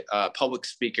a public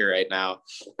speaker right now,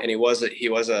 and he was an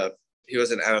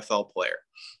NFL player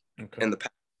in the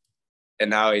past, and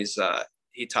now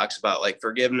he talks about like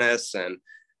forgiveness and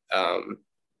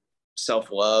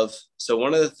self-love. So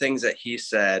one of the things that he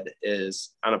said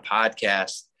is on a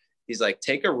podcast, he's like,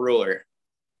 take a ruler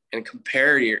and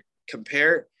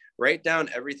write down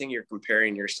everything you're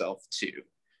comparing yourself to.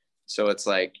 So it's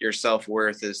like your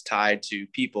self-worth is tied to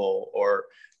people, or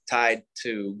tied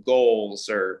to goals,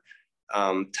 or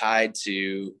tied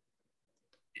to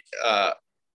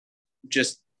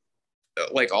just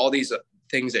like all these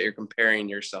things that you're comparing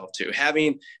yourself to.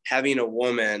 Having a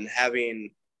woman,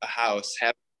 having a house,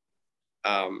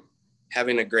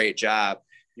 having a great job.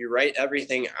 You write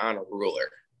everything on a ruler.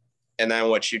 And then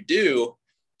what you do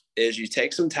is you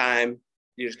take some time,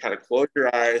 you just kind of close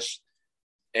your eyes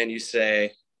and you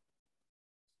say,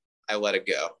 I let it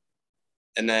go.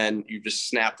 And then you just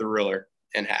snap the ruler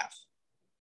in half.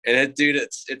 And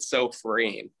it's so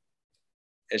freeing.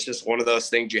 It's just one of those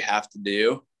things you have to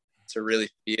do to really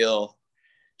feel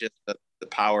just the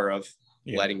power of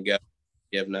letting go,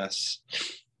 forgiveness.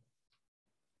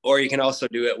 Or you can also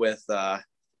do it with,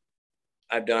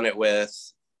 I've done it with,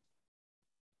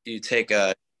 you take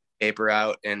a paper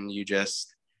out and you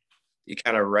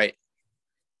kind of write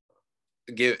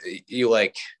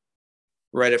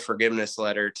a forgiveness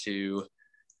letter to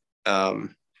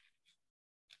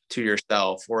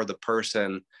yourself or the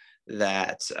person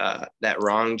that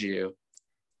wronged you.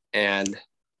 And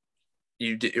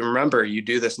remember, you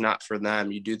do this not for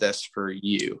them, you do this for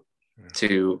you,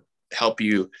 to help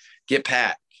you get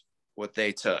past what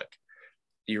they took.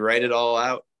 You write it all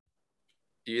out,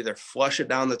 you either flush it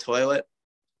down the toilet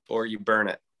or you burn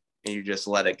it and you just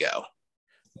let it go.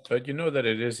 But you know that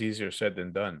it is easier said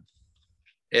than done.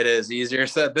 It is easier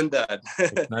said than done.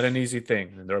 It's not an easy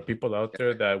thing. And there are people out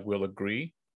there that will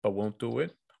agree but won't do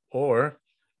it, or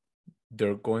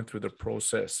they're going through the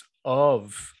process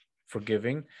of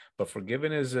forgiving. But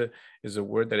forgiving is a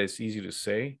word that is easy to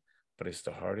say, but it's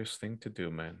the hardest thing to do,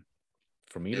 man.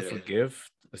 For me to forgive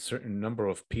a certain number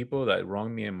of people that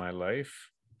wronged me in my life,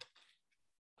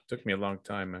 it took me a long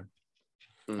time, man.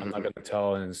 I'm not going to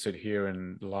tell and sit here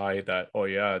and lie that, oh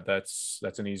yeah, that's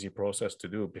an easy process to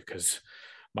do, because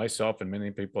myself and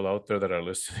many people out there that are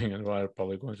listening and are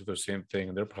probably going through the same thing,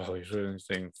 and they're probably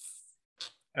saying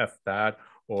F that,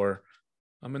 or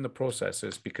I'm in the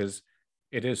processes, because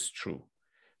it is true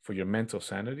for your mental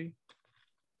sanity.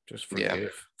 Just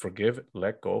forgive,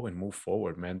 let go, and move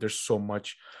forward, man. There's so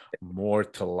much more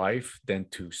to life than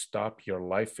to stop your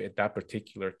life at that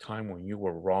particular time when you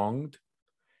were wronged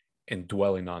and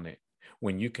dwelling on it,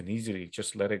 when you can easily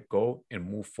just let it go and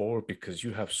move forward, because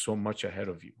you have so much ahead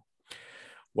of you.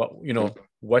 What,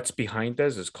 what's behind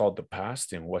us is called the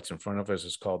past, and what's in front of us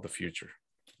is called the future.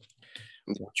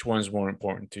 Which one's more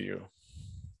important to you?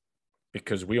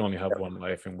 Because we only have one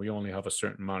life, and we only have a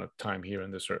certain amount of time here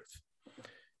in this earth.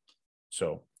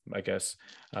 So I guess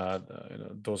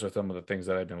those are some of the things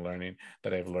that I've been learning,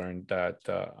 that I've learned, that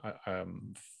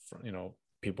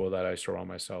people that I surround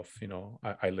myself,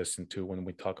 I listen to when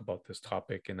we talk about this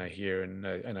topic, and I hear, and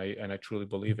I truly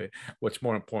believe it. What's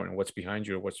more important, what's behind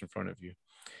you or what's in front of you?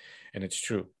 And it's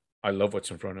true. I love what's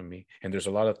in front of me. And there's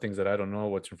a lot of things that I don't know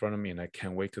what's in front of me, and I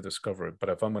can't wait to discover it. But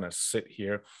if I'm going to sit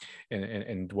here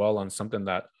and dwell on something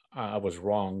that I was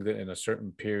wrong in a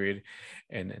certain period,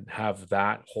 and have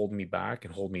that hold me back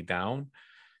and hold me down,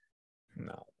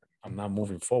 no, I'm not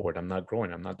moving forward. I'm not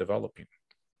growing. I'm not developing.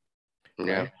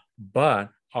 Yeah. Right? But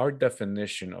our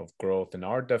definition of growth, and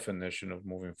our definition of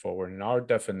moving forward, and our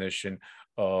definition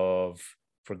of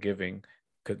forgiving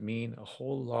could mean a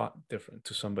whole lot different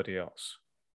to somebody else.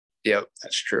 Yep,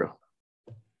 that's true.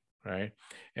 Right.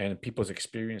 And people's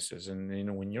experiences.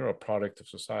 And when you're a product of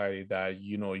society that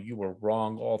you were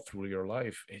wrong all through your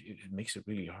life, it makes it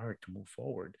really hard to move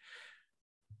forward.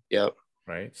 Yep.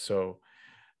 Right. So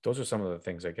those are some of the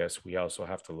things I guess we also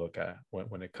have to look at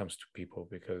when it comes to people,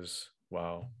 because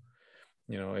wow,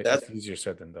 it's easier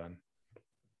said than done.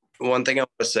 One thing I want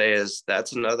to say is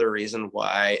that's another reason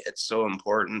why it's so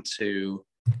important to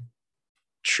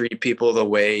treat people the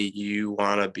way you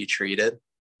want to be treated.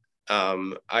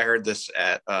 I heard this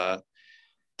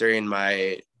during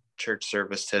my church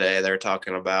service today. They're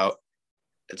talking about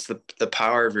it's the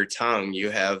power of your tongue.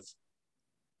 You have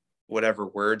whatever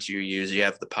words you use, you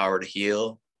have the power to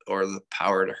heal or the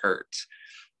power to hurt.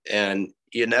 And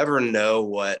you never know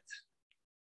what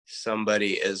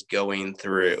somebody is going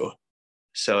through.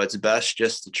 So it's best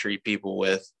just to treat people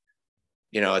with,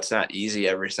 it's not easy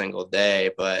every single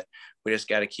day, but we just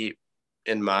got to keep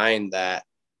in mind that,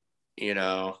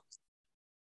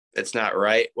 it's not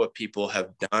right what people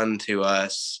have done to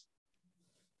us.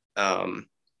 And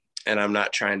I'm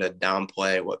not trying to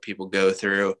downplay what people go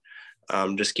through.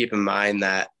 Just keep in mind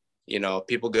that,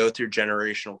 people go through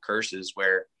generational curses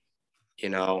where,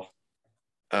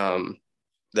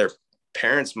 their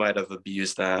parents might have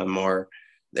abused them, or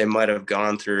they might have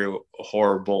gone through a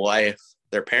horrible life.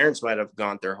 Their parents might have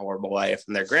gone through a horrible life,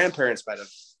 and their grandparents might have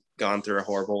gone through a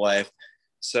horrible life.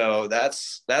 So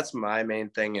that's my main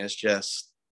thing, is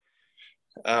just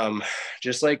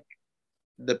like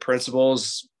the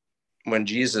principles when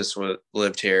Jesus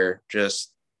lived here,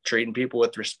 just treating people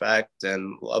with respect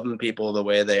and loving people the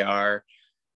way they are,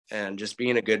 and just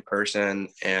being a good person,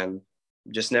 and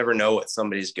just never know what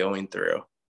somebody's going through.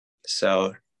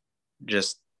 So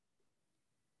just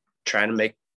try to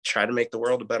make the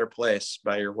world a better place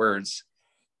by your words.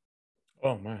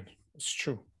 Oh man, it's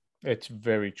true. It's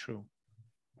very true.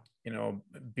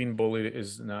 Being bullied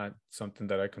is not something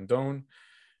that I condone.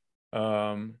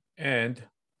 And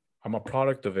I'm a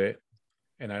product of it.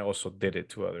 And I also did it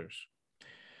to others.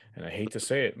 And I hate to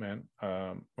say it, man.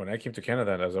 When I came to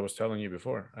Canada, as I was telling you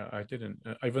before, I didn't,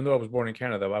 even though I was born in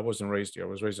Canada, I wasn't raised here. I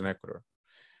was raised in Ecuador.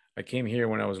 I came here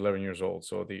when I was 11 years old.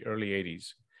 So the early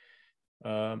 80s.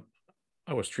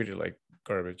 I was treated like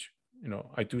garbage.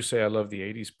 I do say I love the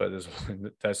 80s, but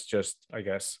that's just, I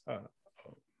guess,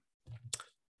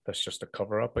 that's just a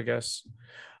cover up, I guess,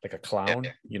 like a clown.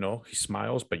 He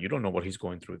smiles, but you don't know what he's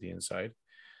going through the inside.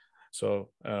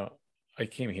 So I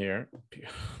came here.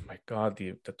 My God,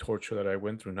 the torture that I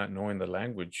went through, not knowing the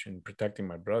language and protecting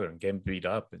my brother, and getting beat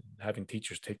up, and having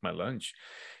teachers take my lunch,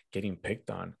 getting picked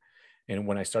on. And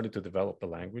when I started to develop the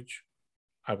language,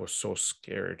 I was so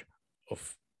scared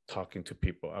of talking to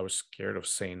people. I was scared of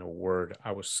saying a word.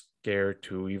 I was scared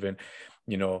to even,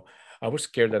 I was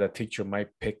scared that a teacher might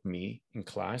pick me in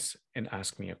class and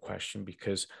ask me a question,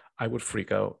 because I would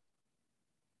freak out.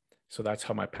 So that's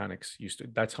how my panic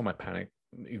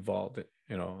evolved.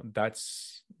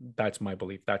 That's my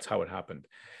belief. That's how it happened.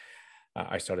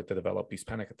 I started to develop these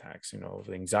panic attacks, of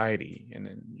anxiety. And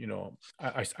then,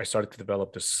 I started to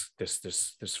develop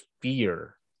this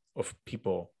fear of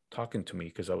people talking to me,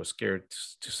 because I was scared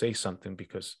to say something,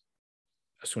 because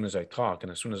as soon as I talk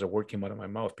and as soon as a word came out of my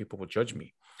mouth, people would judge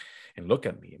me and look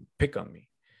at me and pick on me,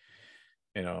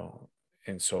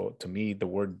 and so to me, the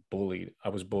word bullied, I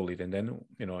was bullied. And then,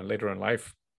 later in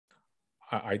life,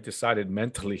 I decided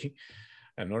mentally,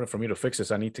 in order for me to fix this,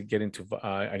 I need to get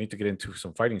into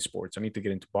some fighting sports. I need to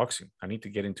get into boxing. I need to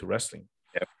get into wrestling.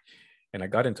 Yep. And I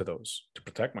got into those to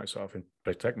protect myself and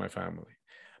protect my family.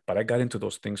 But I got into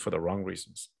those things for the wrong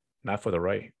reasons, not for the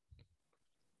right.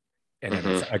 And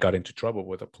then I got into trouble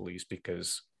with the police,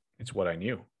 because it's what I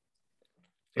knew.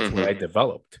 It's what I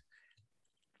developed.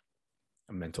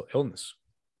 a mental illness.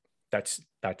 That's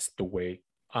the way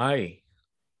I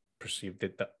perceived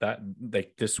it, that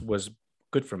like this was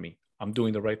good for me. I'm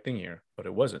doing the right thing here, but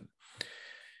it wasn't.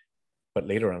 But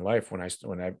later in life, when I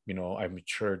I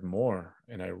matured more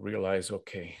and I realized,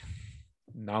 okay,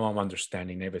 now I'm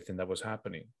understanding everything that was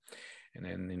happening. And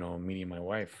then, meeting my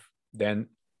wife, then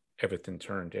everything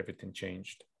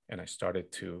changed. And I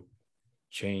started to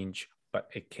change, but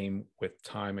it came with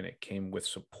time and it came with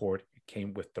support. It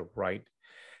came with the right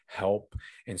help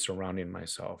and surrounding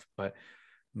myself. But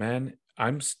man,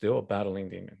 I'm still battling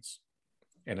demons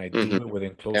and I do it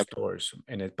within Yep. closed doors.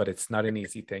 But it's not an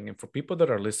easy thing. And for people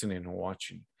that are listening and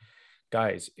watching,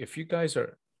 guys, if you guys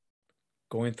are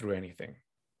going through anything,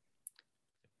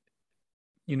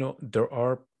 there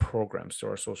are programs,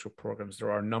 there are social programs,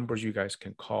 there are numbers you guys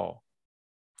can call.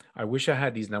 I wish I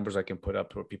had these numbers I can put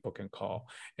up where people can call,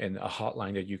 and a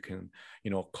hotline that you can,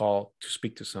 call to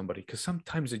speak to somebody. Because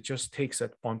sometimes it just takes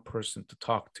that one person to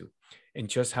talk to and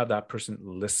just have that person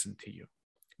listen to you.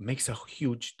 It makes a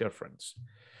huge difference.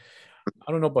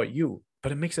 I don't know about you,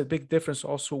 but it makes a big difference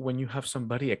also when you have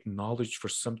somebody acknowledge for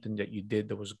something that you did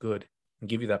that was good and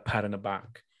give you that pat on the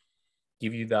back,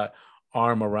 give you that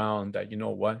arm around that,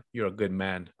 what, you're a good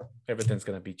man. Everything's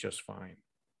going to be just fine.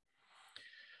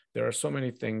 There are so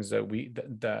many things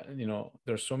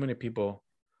there's so many people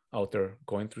out there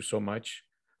going through so much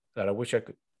that I wish I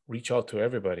could reach out to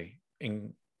everybody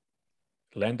and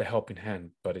lend a helping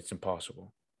hand, but it's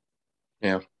impossible.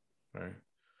 Yeah. Right.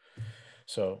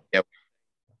 So, yep.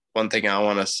 One thing I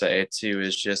want to say too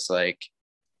is just like,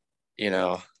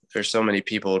 there's so many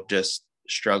people just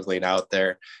struggling out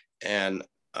there. And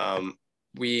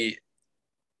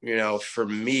for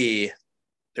me,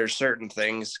 there's certain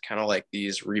things kind of like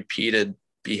these repeated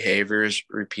behaviors,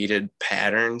 repeated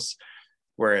patterns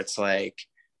where it's like,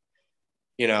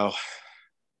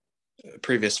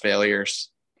 previous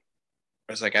failures.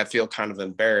 It's like, I feel kind of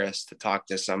embarrassed to talk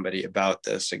to somebody about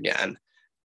this again.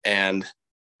 And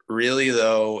really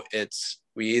though,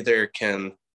 we either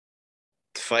can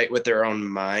fight with their own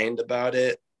mind about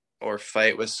it or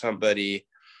fight with somebody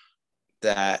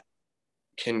that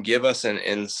can give us an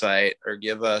insight or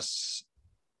give us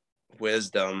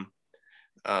wisdom,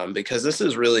 because this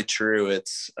is really true.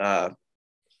 It's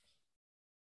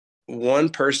one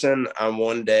person on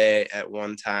one day at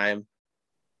one time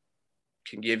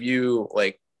can give you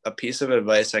like a piece of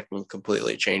advice that can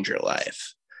completely change your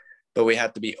life. But we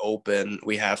have to be open.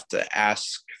 We have to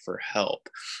ask for help.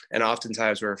 And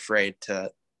oftentimes we're afraid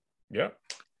to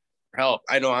help.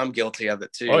 I know I'm guilty of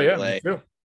it too. Oh yeah, like, me too.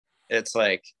 It's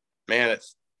like, man,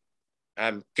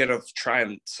 I'm going to try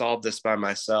and solve this by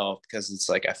myself because it's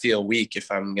like, I feel weak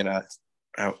if I'm going to,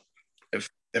 if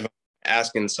I'm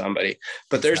asking somebody,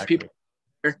 but Exactly.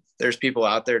 there's people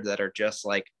out there that are just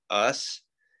like us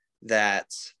that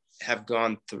have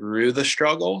gone through the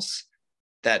struggles,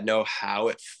 that know how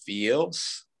it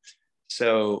feels.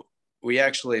 So we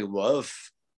actually love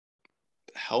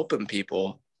helping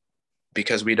people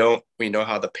because we know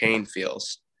how the pain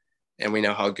feels. And we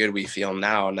know how good we feel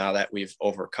now that we've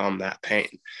overcome that pain.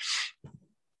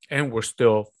 And we're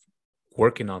still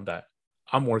working on that.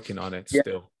 I'm working on it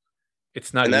still.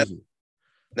 It's not easy.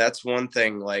 That's one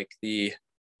thing. Like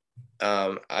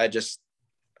I just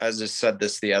said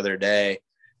this the other day.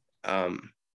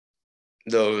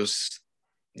 Those,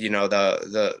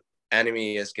 the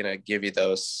enemy is going to give you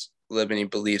those limiting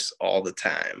beliefs all the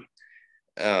time.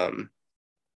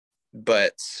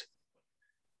 But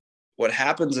what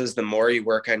happens is the more you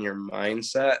work on your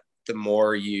mindset, the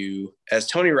more as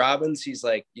Tony Robbins, he's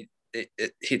like,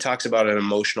 he talks about an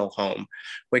emotional home.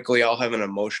 Like, we all have an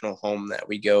emotional home that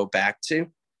we go back to.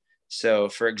 So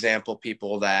for example,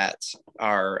 people that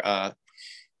are,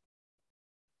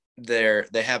 they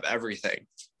have everything,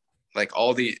 like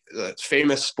all the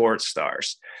famous sports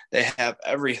stars, they have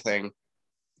everything,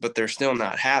 but they're still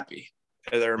not happy.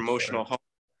 Their emotional home,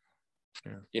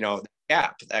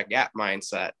 that gap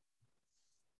mindset.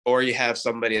 Or you have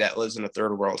somebody that lives in a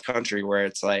third world country where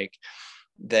it's like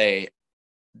they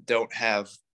don't have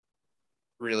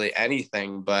really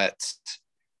anything, but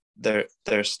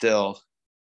they're still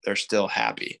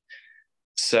happy.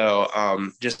 So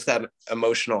just that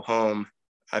emotional home.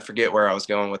 I forget where I was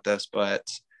going with this, but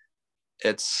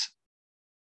I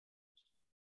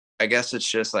guess it's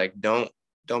just like, don't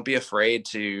be afraid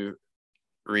to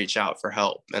reach out for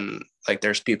help. And like,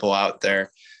 there's people out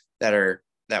there that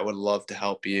would love to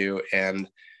help you. And,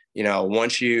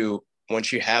 once you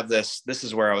have this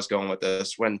is where I was going with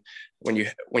this. When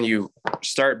you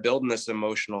start building this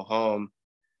emotional home,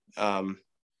 you're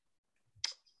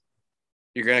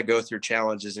going to go through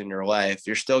challenges in your life.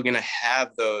 You're still going to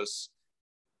have those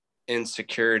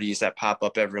insecurities that pop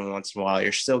up every once in a while.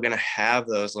 You're still going to have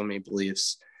those limiting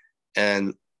beliefs.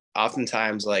 And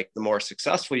oftentimes, like, the more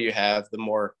successful you have, the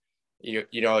more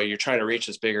you're trying to reach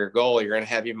this bigger goal, you're going to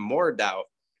have even more doubt.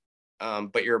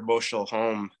 But your emotional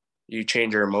home, you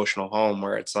change your emotional home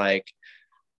where it's like,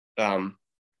 I'm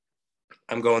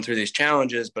going through these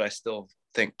challenges, but I still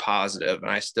think positive and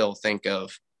I still think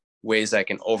of ways I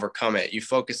can overcome it. You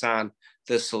focus on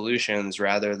the solutions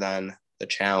rather than the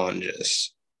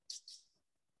challenges.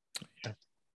 Yeah,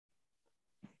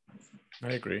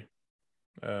 I agree.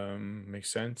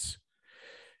 Makes sense.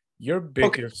 Your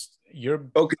biggest,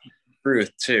 Focus on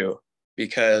truth too,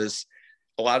 because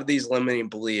a lot of these limiting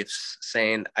beliefs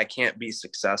saying I can't be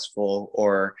successful,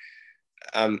 or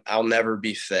I'll never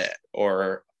be fit,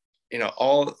 or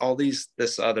all these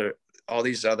other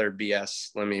BS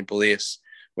limiting beliefs.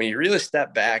 When you really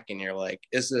step back and you're like,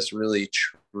 is this really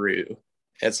true?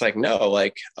 It's like, no,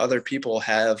 like, other people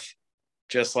have,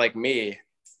 just like me,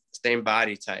 same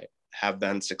body type, have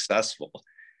been successful.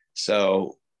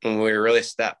 So when we really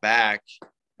step back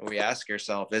and we ask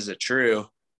ourselves, is it true?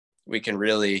 We can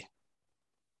really,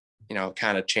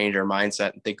 kind of change our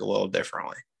mindset and think a little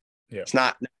differently. Yeah. It's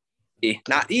not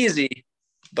easy,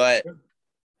 but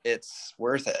it's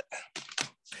worth it.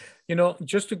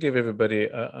 Just to give everybody,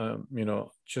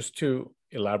 just to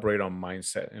elaborate on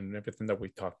mindset and everything that we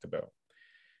talked about.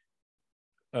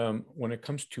 When it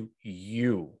comes to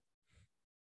you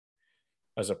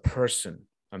as a person,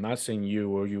 I'm not saying you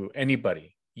or you,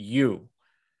 anybody, you,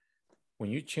 when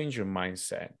you change your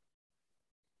mindset,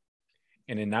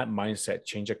 and in that mindset,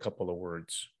 change a couple of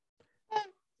words.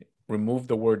 Remove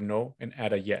the word no and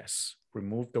add a yes.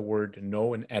 Remove the word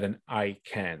no and add an I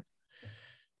can.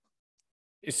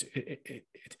 It's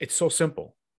so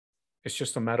simple. It's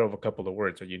just a matter of a couple of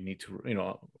words that you need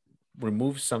to,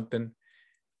 remove something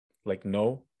like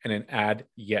no and then add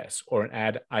yes, or an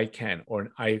add I can, or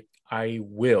an I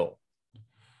will.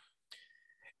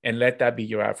 And let that be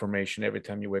your affirmation every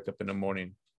time you wake up in the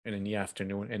morning and in the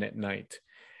afternoon and at night.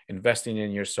 Investing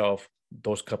in yourself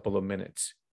those couple of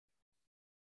minutes.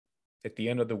 At the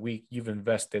end of the week, you've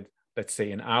invested, let's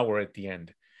say, an hour at the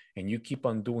end, and you keep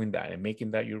on doing that and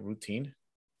making that your routine.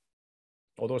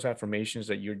 All those affirmations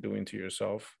that you're doing to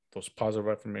yourself, those positive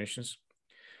affirmations,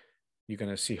 you're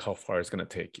going to see how far it's going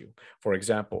to take you. For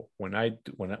example, when I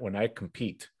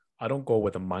compete, I don't go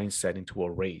with a mindset into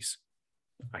a race.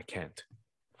 I can't.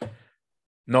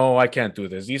 No, I can't do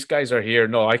this. These guys are here.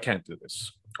 No, I can't do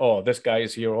this. Oh, this guy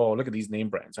is here. Oh, look at these name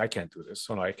brands. I can't do this.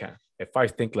 Oh, no, I can't. If I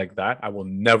think like that, I will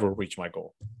never reach my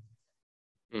goal.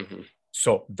 Mm-hmm.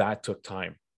 So that took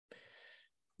time.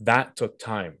 That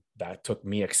took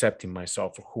me accepting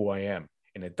myself for who I am.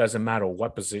 And it doesn't matter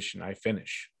what position I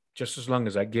finish, just as long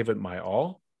as I give it my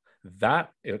all,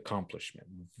 that accomplishment,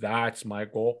 that's my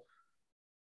goal.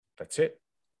 That's it.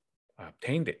 I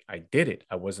obtained it. I did it.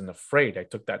 I wasn't afraid. I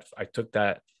took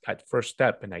that first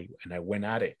step and I went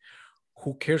at it.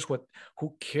 Who cares what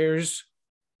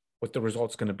the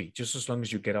result's going to be, just as long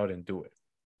as you get out and do it.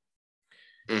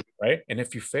 Mm. Right? And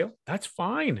if you fail, that's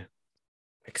fine.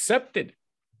 Accept it.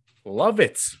 Love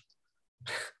it.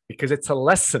 Because it's a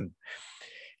lesson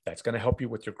that's going to help you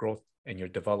with your growth and your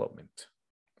development.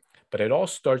 But it all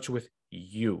starts with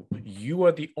you. You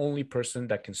are the only person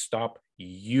that can stop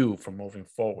you from moving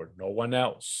forward, no one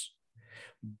else.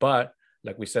 But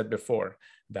like we said before,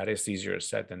 that is easier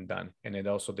said than done. And it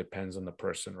also depends on the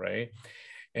person, right?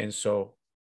 And so,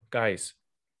 guys,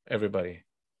 everybody,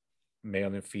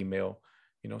 male and female,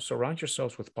 surround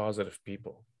yourselves with positive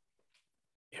people.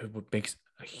 It makes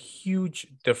a huge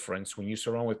difference when you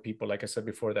surround with people, like I said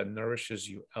before, that nourishes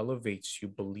you, elevates you,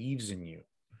 believes in you,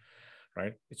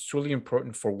 right? It's truly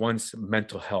important for one's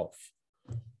mental health.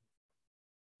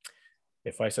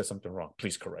 If I said something wrong,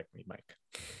 please correct me, Mike.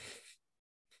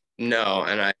 No,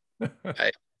 and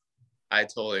I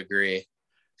totally agree.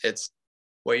 It's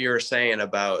what you were saying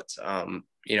about,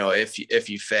 if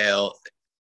you fail,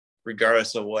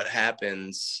 regardless of what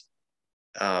happens,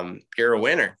 you're a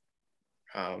winner.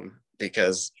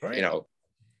 Because, right.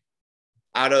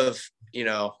 Out of,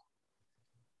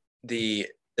 the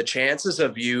chances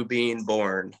of you being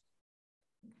born,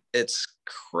 it's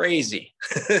crazy.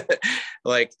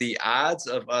 Like, the odds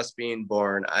of us being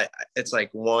born, it's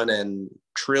like 1 in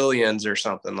trillions or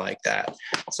something like that.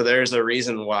 So there's a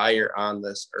reason why you're on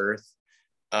this earth.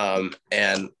 And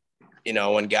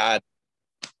when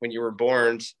you were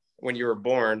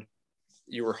born,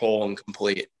 you were whole and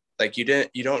complete. Like, you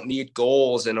don't need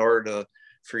goals in order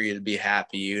for you to be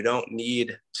happy. You don't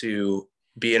need to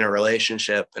be in a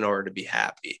relationship in order to be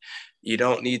happy. You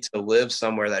don't need to live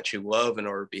somewhere that you love in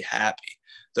order to be happy.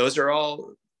 Those are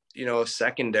all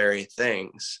secondary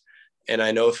things. And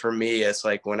I know for me, it's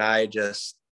like when I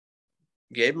just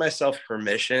gave myself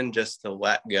permission just to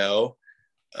let go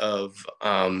of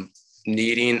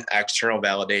needing external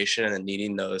validation and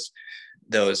needing those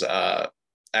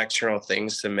external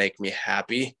things to make me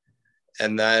happy.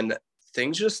 And then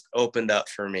things just opened up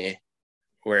for me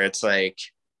where it's like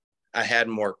I had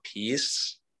more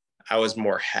peace. I was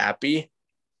more happy.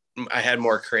 I had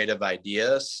more creative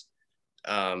ideas.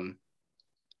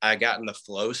 I got in the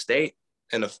flow state,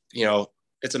 and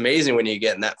it's amazing when you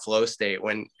get in that flow state,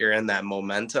 when you're in that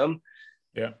momentum.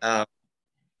 Yeah.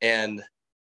 And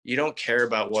you don't care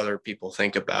about what other people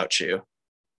think about you,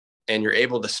 and you're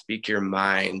able to speak your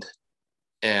mind.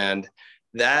 And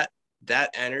that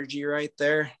energy right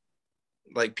there,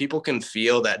 like people can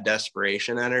feel that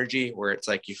desperation energy where it's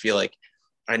like, you feel like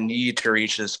I need to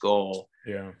reach this goal.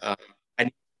 Yeah. I need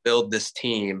to build this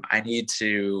team. I need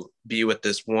to be with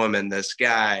this woman, this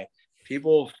guy.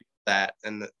 People feel that,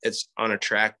 and it's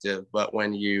unattractive. But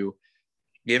when you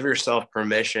give yourself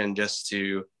permission just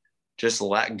to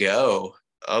let go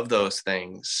of those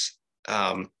things,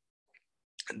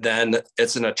 then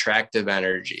it's an attractive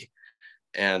energy,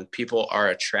 and people are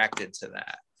attracted to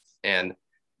that, and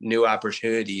new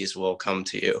opportunities will come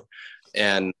to you.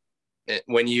 And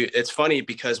it's funny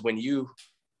because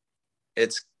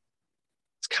it's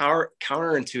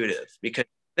counterintuitive, because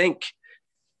I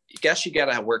guess you got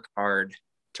to work hard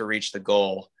to reach the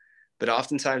goal. But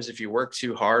oftentimes if you work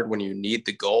too hard when you need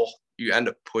the goal, you end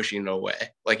up pushing it away.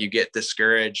 Like you get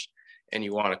discouraged and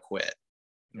you want to quit.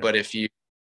 Yeah. But if you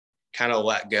kind of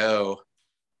let go,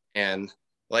 and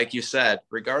like you said,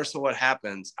 regardless of what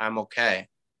happens, I'm okay.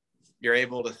 You're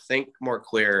able to think more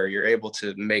clear. You're able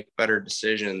to make better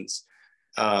decisions.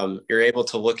 You're able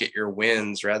to look at your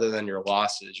wins rather than your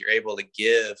losses. You're able to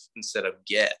give instead of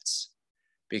get,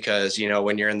 because,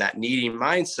 when you're in that needing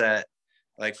mindset,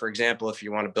 like, for example, if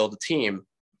you want to build a team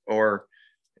or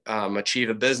achieve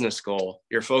a business goal,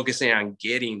 you're focusing on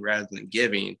getting rather than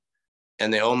giving.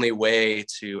 And the only way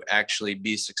to actually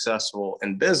be successful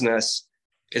in business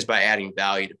is by adding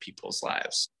value to people's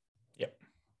lives. Yep.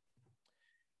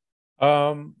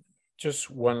 Just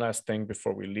one last thing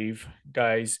before we leave,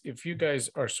 guys. If you guys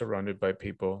are surrounded by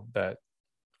people that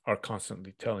are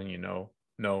constantly telling you no,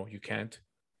 you can't,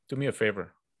 do me a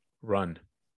favor, run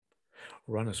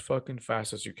as fucking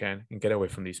fast as you can and get away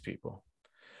from these people.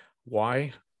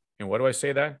 Why? And why do I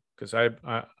say that? Because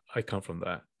I come from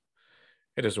that.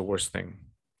 It is the worst thing,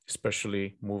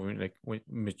 especially moving, like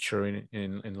maturing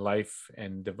in life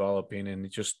and developing,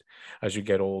 and just as you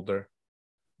get older,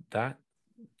 that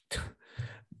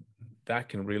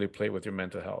can really play with your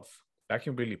mental health. That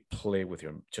can really play with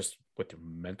your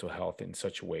mental health in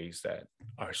such ways that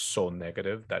are so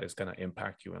negative that it's going to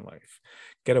impact you in life.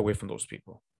 Get away from those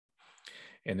people.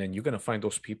 And then you're going to find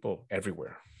those people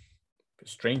everywhere.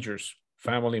 Strangers,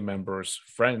 family members,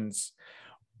 friends.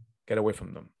 Get away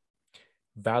from them.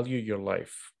 Value your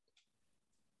life.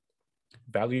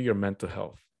 Value your mental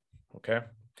health. Okay?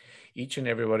 Each and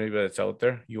everybody that's out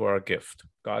there, you are a gift.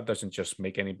 God doesn't just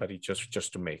make anybody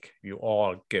just to make. You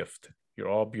are a gift. You're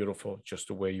all beautiful just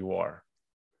the way you are.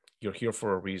 You're here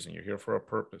for a reason. You're here for a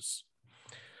purpose.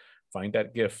 Find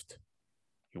that gift.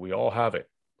 We all have it.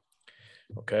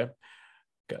 Okay?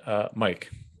 Mike,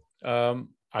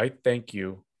 I thank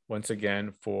you once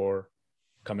again for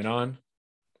coming on,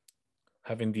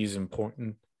 having this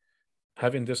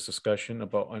discussion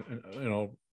about,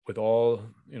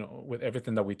 with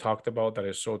everything that we talked about, that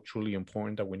is so truly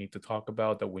important, that we need to talk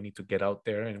about, that we need to get out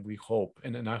there. And we hope,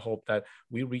 and I hope that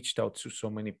we reached out to so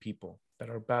many people that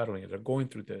are battling, that are going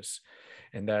through this,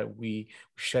 and that we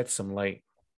shed some light,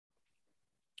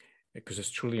 because it's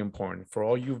truly important for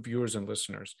all you viewers and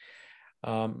listeners.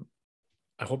 I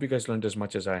hope you guys learned as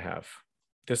much as I have.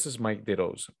 This is Mike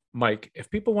Dittos. Mike,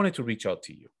 if people wanted to reach out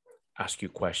to you, ask you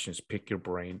questions, pick your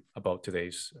brain about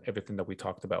everything that we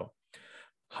talked about,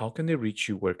 how can they reach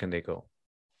you? Where can they go?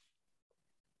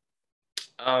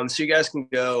 So you guys can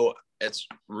go, it's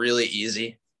really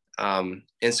easy.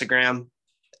 Instagram,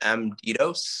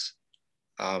 mdittos,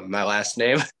 my last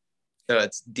name. So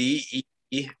it's DEOES,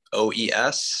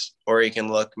 or you can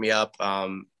look me up,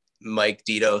 Mike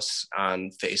Dittos,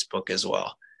 on Facebook as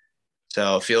well.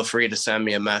 So feel free to send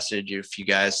me a message if you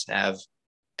guys have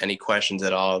any questions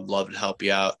at all. I'd love to help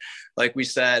you out. Like we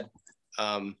said,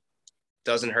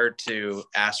 doesn't hurt to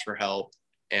ask for help.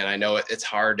 And I know it's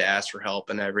hard to ask for help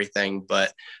and everything,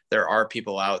 but there are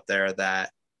people out there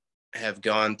that have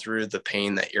gone through the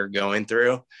pain that you're going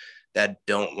through, that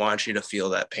don't want you to feel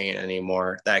that pain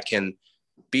anymore, that can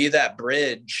be that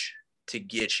bridge to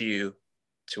get you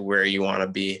to where you want to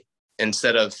be,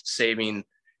 instead of saving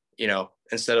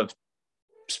instead of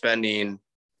spending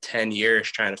 10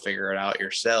 years trying to figure it out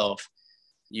yourself,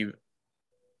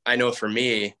 I know for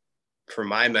me, for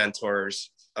my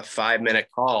mentors, a 5-minute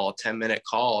call, a 10-minute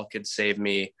call could save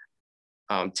me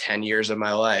 10 years of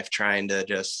my life trying to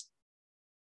just,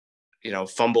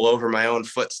 fumble over my own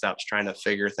footsteps, trying to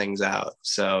figure things out.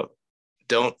 So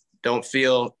don't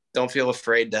feel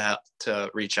afraid to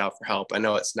reach out for help. I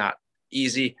know it's not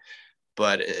easy,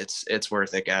 but it's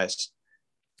worth it, guys.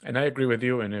 And I agree with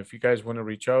you. And if you guys want to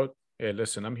reach out, hey,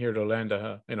 listen, I'm here to lend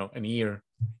an ear,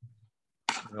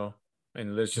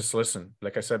 and let's just listen.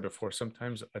 Like I said before,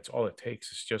 sometimes that's all it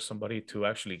takes. It's just somebody to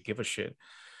actually give a shit,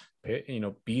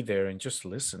 be there and just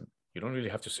listen. You don't really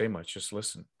have to say much, just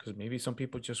listen, because maybe some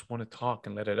people just want to talk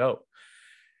and let it out,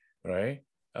 right?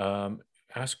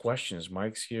 Ask questions.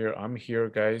 Mike's here. I'm here,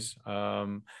 guys.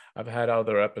 I've had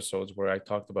other episodes where I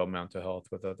talked about mental health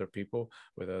with other people,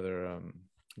 with other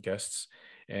guests,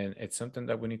 and it's something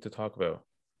that we need to talk about.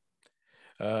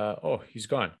 Oh, he's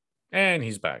gone, and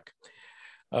he's back.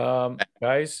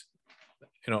 Guys,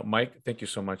 Mike, thank you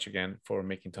so much again for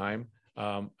making time.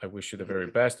 I wish you the very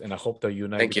best, and I hope that you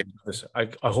and Thank you. can do this. I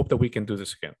hope that we can do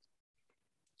this again.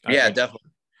 Yeah, definitely.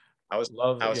 I was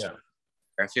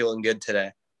yeah. feeling good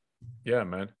today. Yeah,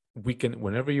 man. We can,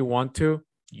 whenever you want to,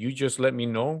 you just let me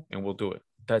know and we'll do it.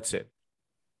 That's it.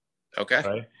 Okay.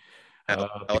 Right.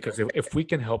 Because if we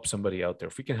can help somebody out there,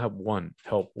 if we can help one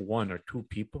or two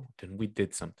people, then we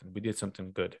did something. We did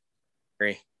something good.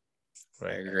 Agree.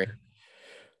 Right. I agree.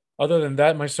 Other than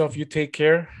that, myself, you take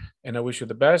care, and I wish you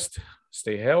the best.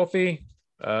 Stay healthy,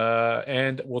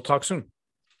 and we'll talk soon.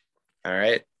 All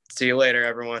right. See you later,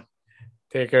 everyone.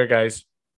 Take care, guys.